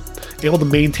Bowl. Able to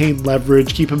maintain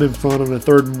leverage, keep him in front on a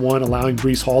 3rd and 1, allowing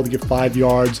Breece Hall to get 5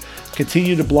 yards.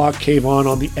 Continue to block Kayvon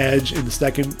on the edge in the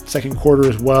second quarter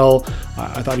as well.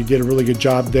 I thought he did a really good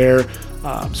job there.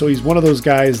 So he's one of those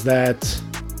guys that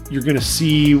you're going to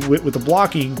see with the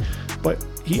blocking, but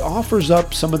he offers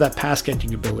up some of that pass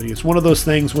catching ability. It's one of those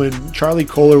things when Charlie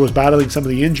Kolar was battling some of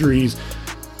the injuries,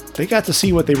 they got to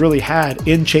see what they really had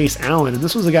in Chase Allen. And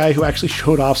this was a guy who actually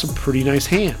showed off some pretty nice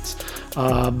hands.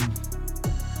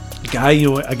 Guy,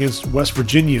 against West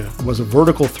Virginia was a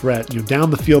vertical threat, down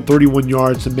the field 31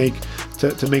 yards to make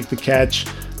the catch,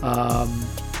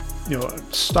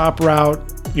 stop route,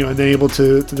 and then able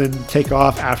to then take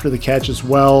off after the catch as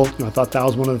well. I thought that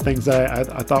was one of the things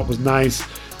that I thought was nice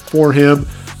for him.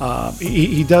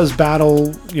 He does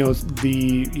battle,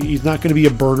 he's not going to be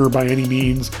a burner by any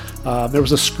means. There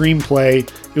was a screenplay.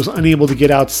 He was unable to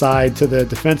get outside to the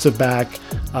defensive back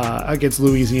against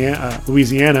Louisiana,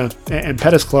 and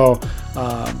Pettisclo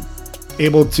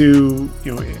able to,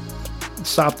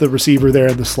 stop the receiver there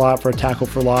in the slot for a tackle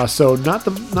for loss. So not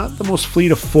the most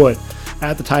fleet of foot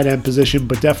at the tight end position,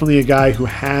 but definitely a guy who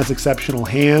has exceptional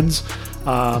hands.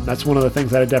 That's one of the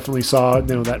things that I definitely saw,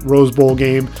 that Rose Bowl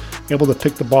game, able to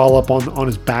pick the ball up on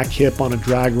his back hip on a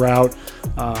drag route.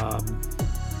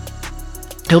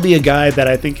 He'll be a guy that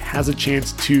I think has a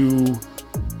chance to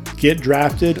get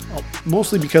drafted,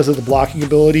 mostly because of the blocking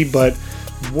ability, but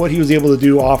what he was able to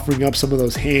do offering up some of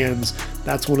those hands,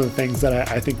 that's one of the things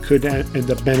that I think could end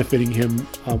up benefiting him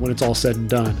when it's all said and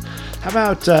done. How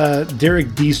about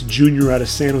Derek Deese Jr. out of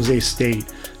San Jose State?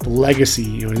 The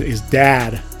legacy, his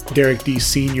dad, Derek Deese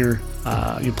Sr.,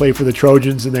 he played for the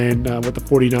Trojans and then with the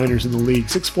 49ers in the league.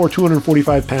 6'4",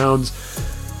 245 pounds.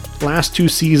 Last 2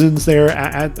 seasons there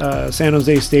at San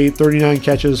Jose State, 39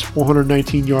 catches,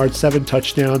 419 yards, 7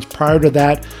 touchdowns. Prior to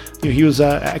that, he was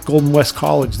at Golden West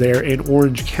College there in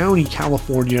Orange County,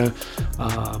 California.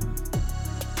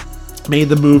 Made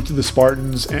the move to the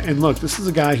Spartans. And look, this is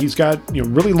a guy, he's got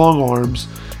really long arms,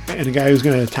 and a guy who's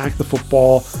going to attack the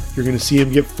football. You're going to see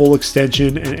him get full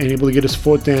extension and able to get his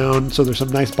foot down. So there's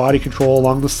some nice body control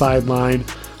along the sideline.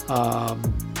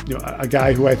 A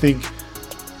guy who I think,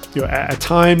 at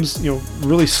times,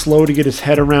 really slow to get his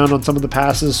head around on some of the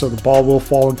passes, so the ball will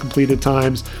fall incomplete at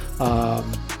times.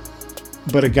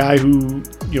 But a guy who,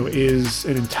 is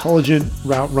an intelligent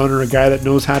route runner, a guy that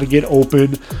knows how to get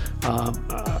open,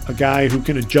 a guy who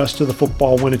can adjust to the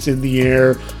football when it's in the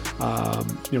air,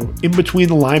 in between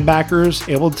the linebackers,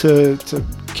 able to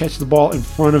catch the ball in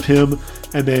front of him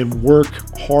and then work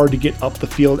hard to get up the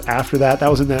field after that. That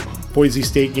was in that Boise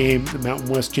State game, the Mountain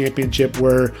West Championship,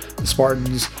 where the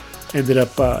Spartans ended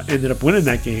up winning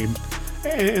that game.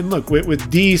 And look, with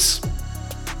Deese,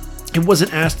 it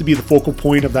wasn't asked to be the focal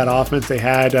point of that offense. They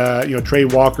had Trey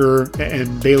Walker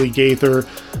and Bailey Gaither,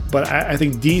 but I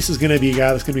think Deese is going to be a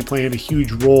guy that's going to be playing a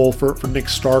huge role for Nick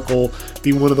Starkel,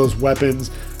 be one of those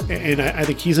weapons. And I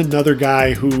think he's another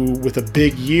guy who, with a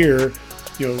big year,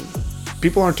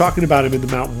 people aren't talking about him in the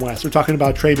Mountain West. They're talking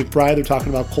about Trey McBride. They're talking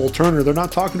about Cole Turner. They're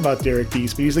not talking about Derek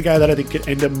Deese, but he's the guy that I think could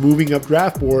end up moving up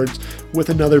draft boards with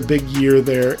another big year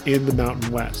there in the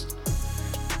Mountain West.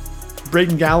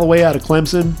 Braden Galloway out of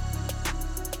Clemson.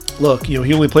 Look, he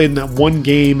only played in that one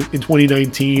game in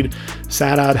 2019.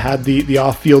 Sat out, had the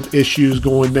off-field issues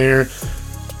going there.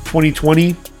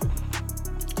 2020,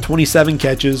 27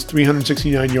 catches,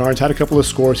 369 yards, had a couple of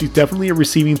scores. He's definitely a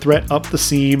receiving threat up the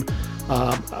seam.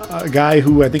 A guy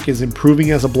who I think is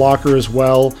improving as a blocker as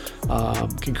well,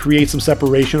 can create some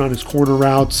separation on his corner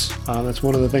routes. That's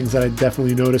one of the things that I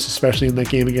definitely noticed, especially in that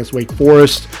game against Wake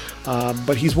Forest.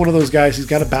 But he's one of those guys, he's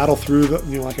got to battle through,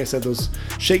 like I said,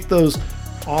 shake those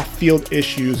off-field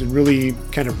issues and really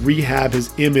kind of rehab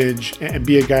his image and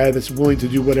be a guy that's willing to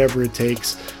do whatever it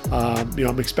takes.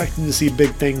 I'm expecting to see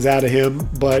big things out of him,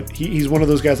 but he's one of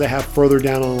those guys I have further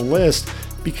down on the list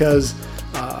because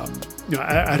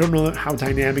I don't know how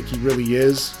dynamic he really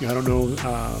is. I don't know,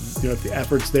 if the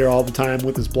effort's there all the time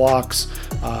with his blocks.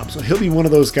 So he'll be one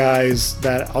of those guys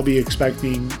that I'll be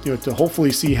expecting, to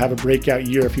hopefully see have a breakout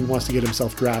year if he wants to get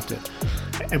himself drafted.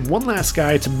 And one last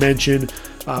guy to mention,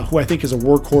 who I think is a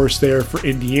workhorse there for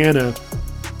Indiana,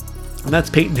 and that's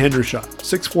Peyton Hendershot,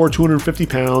 6'4", 250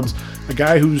 pounds, a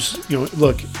guy who's,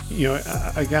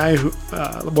 a guy who,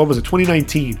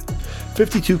 2019,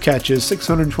 52 catches,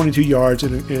 622 yards,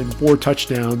 and 4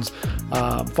 touchdowns.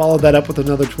 Followed that up with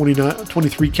another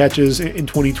 23 catches in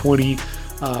 2020.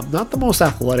 Not the most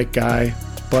athletic guy,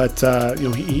 but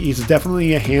he's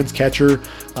definitely a hands catcher.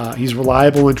 He's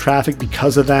reliable in traffic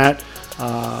because of that.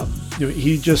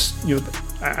 He just,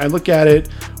 I look at it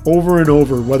over and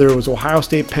over, whether it was Ohio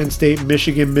State, Penn State,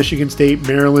 Michigan State,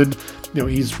 Maryland,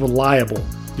 he's reliable.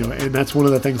 And that's one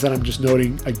of the things that I'm just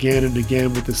noting again and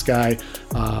again with this guy.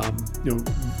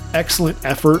 Excellent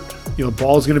effort.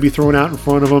 Ball's going to be thrown out in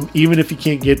front of him. Even if he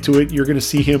can't get to it, you're going to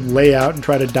see him lay out and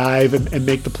try to dive and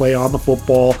make the play on the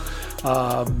football.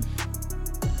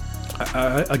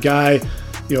 A guy,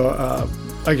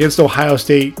 against Ohio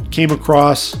State, came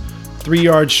across 3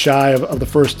 yards shy of the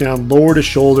first down, lowered his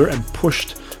shoulder and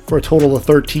pushed for a total of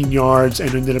 13 yards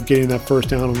and ended up getting that first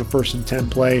down on the 1st and 10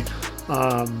 play.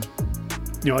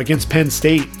 Against Penn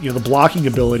State, the blocking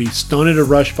ability, stunted a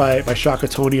rush by Shaka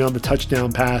Toney on the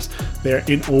touchdown pass there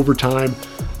in overtime.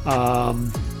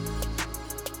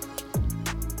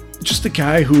 Just a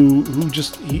guy who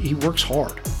he works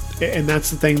hard. And that's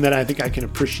the thing that I think I can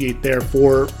appreciate there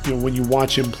for, when you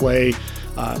watch him play.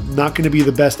 Not going to be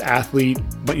the best athlete,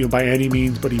 but by any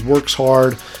means, but he works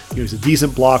hard. He's a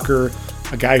decent blocker,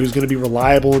 a guy who's going to be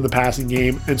reliable in the passing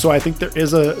game. And so I think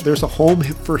there's a home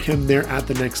for him there at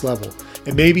the next level.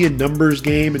 It may be a numbers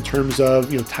game in terms of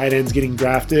tight ends getting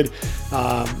drafted,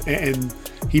 and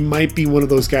he might be one of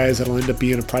those guys that'll end up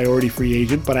being a priority free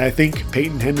agent. But I think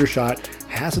Peyton Hendershot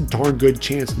has a darn good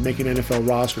chance to make an NFL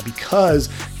roster because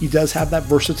he does have that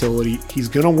versatility. He's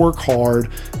going to work hard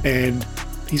and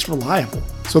he's reliable.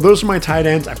 So those are my tight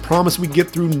ends. I promise we get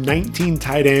through 19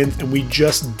 tight ends, and we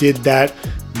just did that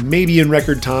maybe in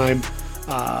record time.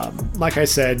 Like I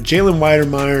said, Jalen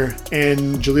Weidermeyer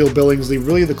and Jaleel Billingsley,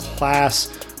 really the class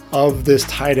of this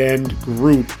tight end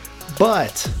group.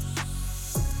 But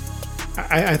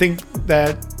I think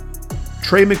that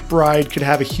Trey McBride could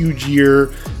have a huge year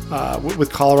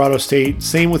with Colorado State.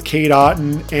 Same with Cade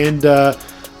Otton and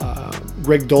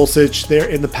Greg Dulcich there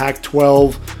in the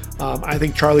Pac-12. I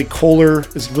think Charlie Kolar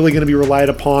is really going to be relied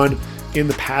upon in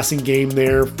the passing game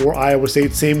there for Iowa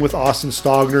State. Same with Austin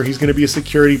Stogner. He's going to be a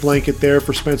security blanket there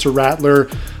for Spencer Rattler.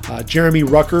 Jeremy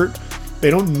Ruckert, they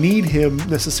don't need him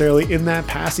necessarily in that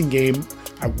passing game.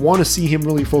 I want to see him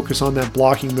really focus on that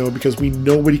blocking, though, because we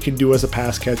know what he can do as a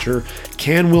pass catcher.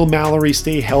 Can Will Mallory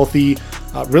stay healthy?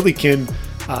 Really can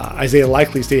Isaiah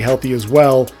Likely stay healthy as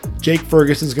well? Jake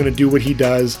Ferguson's going to do what he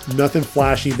does. Nothing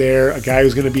flashy there. A guy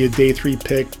who's going to be a day 3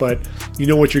 pick, but you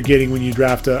know what you're getting when you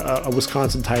draft a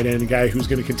Wisconsin tight end, a guy who's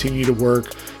going to continue to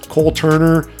work. Cole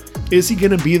Turner, is he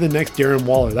going to be the next Darren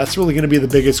Waller? That's really going to be the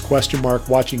biggest question mark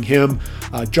watching him.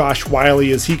 Josh Wiley,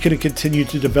 is he going to continue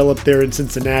to develop there in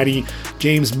Cincinnati?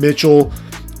 James Mitchell,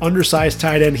 undersized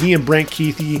tight end. He and Brant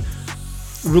Keithy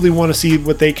really want to see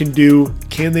what they can do.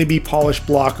 Can they be polished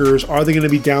blockers? Are they going to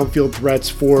be downfield threats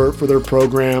for their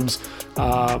programs?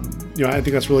 I think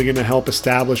that's really going to help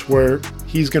establish where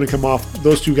he's going to come off.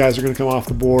 Those two guys are going to come off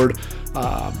the board.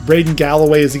 Braden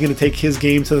Galloway, is he going to take his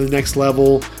game to the next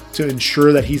level to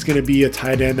ensure that he's going to be a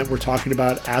tight end that we're talking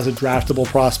about as a draftable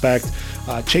prospect?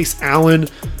 Chase Allen,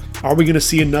 are we going to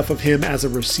see enough of him as a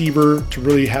receiver to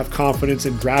really have confidence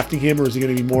in drafting him, or is he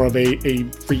going to be more of a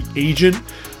free agent?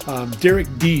 Derek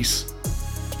Deese,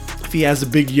 if he has a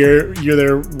big year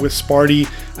there with Sparty,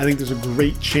 I think there's a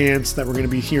great chance that we're going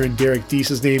to be hearing Derek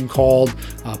Deese's name called,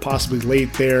 possibly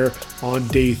late there on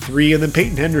day 3. And then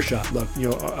Peyton Hendershot, look,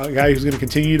 a guy who's going to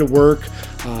continue to work,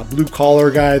 blue collar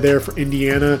guy there for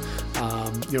Indiana.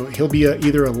 He'll be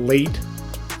either a late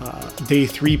day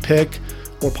 3 pick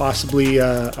or possibly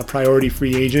a priority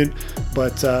free agent,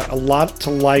 but a lot to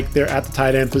like there at the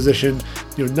tight end position.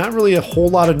 Not really a whole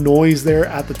lot of noise there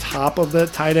at the top of the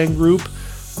tight end group,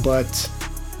 but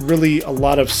really a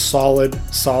lot of solid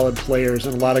players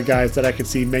and a lot of guys that I can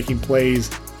see making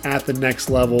plays at the next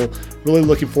level. Really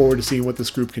looking forward to seeing what this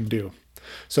group can do.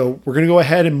 So we're going to go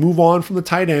ahead and move on from the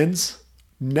tight ends.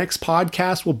 Next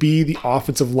podcast will be the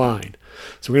offensive line.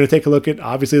 So we're going to take a look at,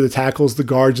 obviously, the tackles, the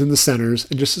guards, and the centers,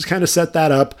 and just to kind of set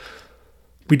that up.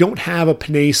 We don't have a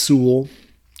Penei Sewell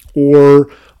or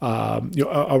a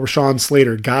Rashawn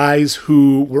Slater, guys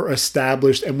who were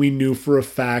established and we knew for a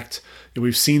fact, and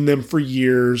we've seen them for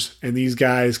years, and these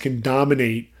guys can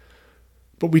dominate.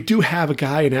 But we do have a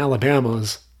guy in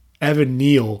Alabama's Evan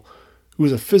Neal, who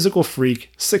is a physical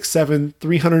freak, 6'7",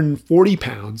 340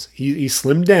 pounds. He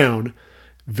slimmed down,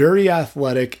 very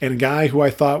athletic, and a guy who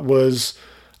I thought was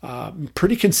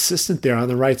pretty consistent there on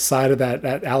the right side of that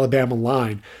Alabama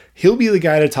line. He'll be the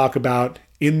guy to talk about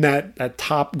in that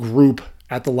top group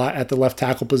at the left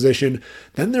tackle position.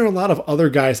 Then there are a lot of other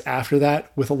guys after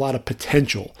that with a lot of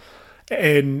potential.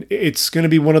 And it's going to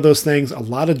be one of those things, a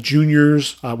lot of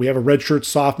juniors. We have a redshirt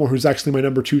sophomore who's actually my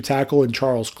number 2 tackle in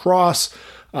Charles Cross.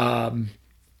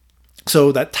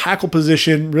 So that tackle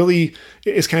position really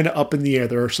is kind of up in the air.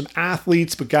 There are some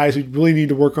athletes, but guys who really need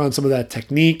to work on some of that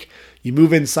technique. You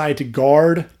move inside to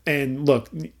guard, and look,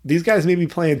 these guys may be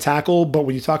playing tackle, but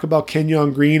when you talk about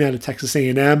Kenyon Green out of Texas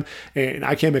A&M and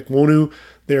Ikem Ekwonu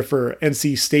there for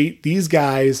NC State, these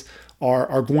guys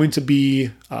are going to be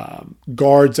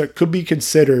guards that could be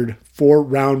considered for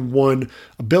round one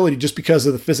ability just because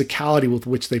of the physicality with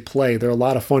which they play. They're a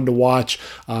lot of fun to watch.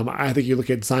 I think you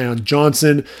look at Zion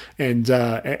Johnson and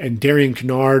Darian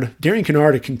Kennard. Darian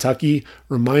Kennard at Kentucky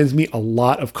reminds me a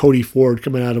lot of Cody Ford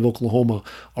coming out of Oklahoma,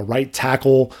 a right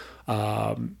tackle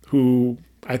who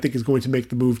I think is going to make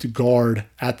the move to guard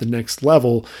at the next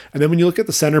level. And then when you look at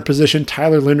the center position,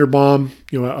 Tyler Linderbaum,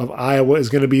 of Iowa is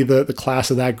going to be the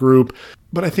class of that group.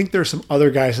 But I think there's some other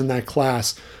guys in that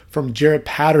class, from Jarrett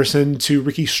Patterson to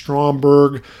Ricky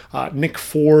Stromberg, Nick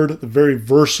Ford, the very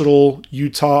versatile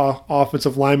Utah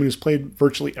offensive lineman who's played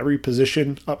virtually every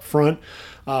position up front.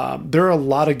 There are a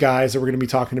lot of guys that we're going to be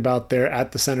talking about there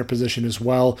at the center position as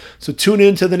well. So tune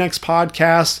in to the next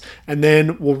podcast, and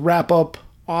then we'll wrap up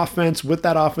offense with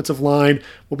that offensive line.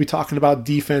 We'll be talking about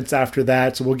defense after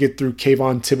that. So we'll get through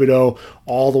Kayvon Thibodeau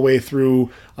all the way through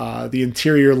the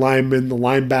interior linemen, the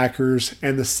linebackers,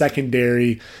 and the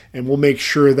secondary. And we'll make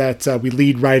sure that we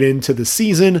lead right into the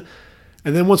season.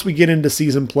 And then once we get into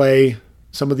season play,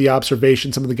 some of the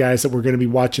observations, some of the guys that we're going to be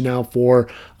watching out for,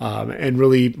 and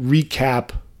really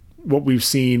recap what we've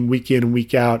seen week in and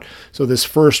week out. So this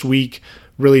first week,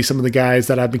 really some of the guys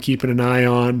that I've been keeping an eye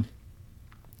on.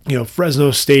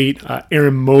 Fresno State,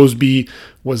 Aaron Mosby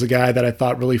was a guy that I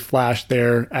thought really flashed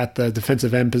there at the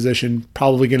defensive end position.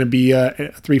 Probably going to be a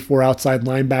 3-4 outside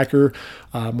linebacker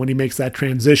when he makes that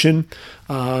transition.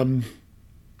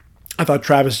 I thought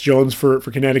Travis Jones for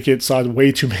Connecticut saw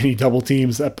way too many double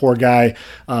teams. That poor guy,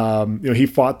 he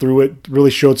fought through it, really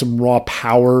showed some raw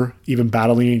power, even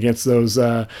battling against those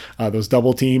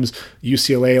double teams.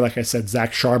 UCLA, like I said,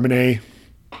 Zach Charbonnet.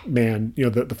 Man,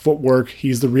 the footwork,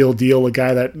 he's the real deal, a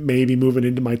guy that may be moving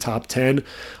into my top 10.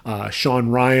 Sean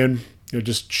Ryan,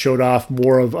 just showed off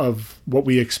more of what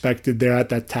we expected there at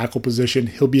that tackle position.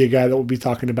 He'll be a guy that we'll be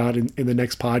talking about in the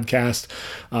next podcast.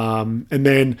 And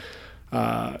then,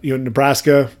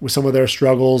 Nebraska with some of their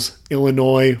struggles,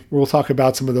 Illinois, we'll talk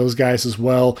about some of those guys as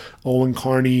well. Owen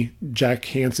Carney, Jake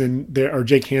Hansen there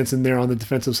on the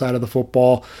defensive side of the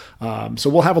football.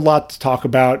 So we'll have a lot to talk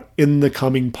about in the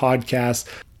coming podcast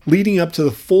leading up to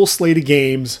the full slate of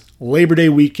games, Labor Day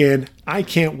weekend. I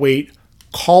can't wait.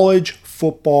 College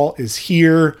football is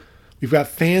here. We've got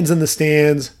fans in the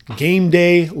stands. Game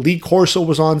day. Lee Corso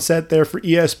was on set there for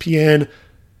ESPN.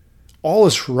 All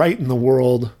is right in the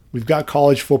world. We've got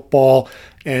college football,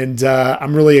 and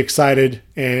I'm really excited,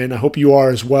 and I hope you are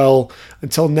as well.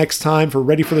 Until next time, for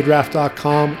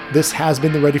ReadyForTheDraft.com, this has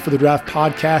been the Ready for the Draft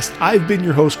podcast. I've been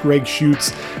your host, Greg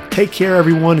Schutz. Take care,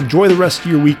 everyone. Enjoy the rest of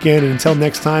your weekend, and until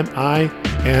next time, I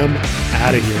am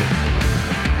out of here.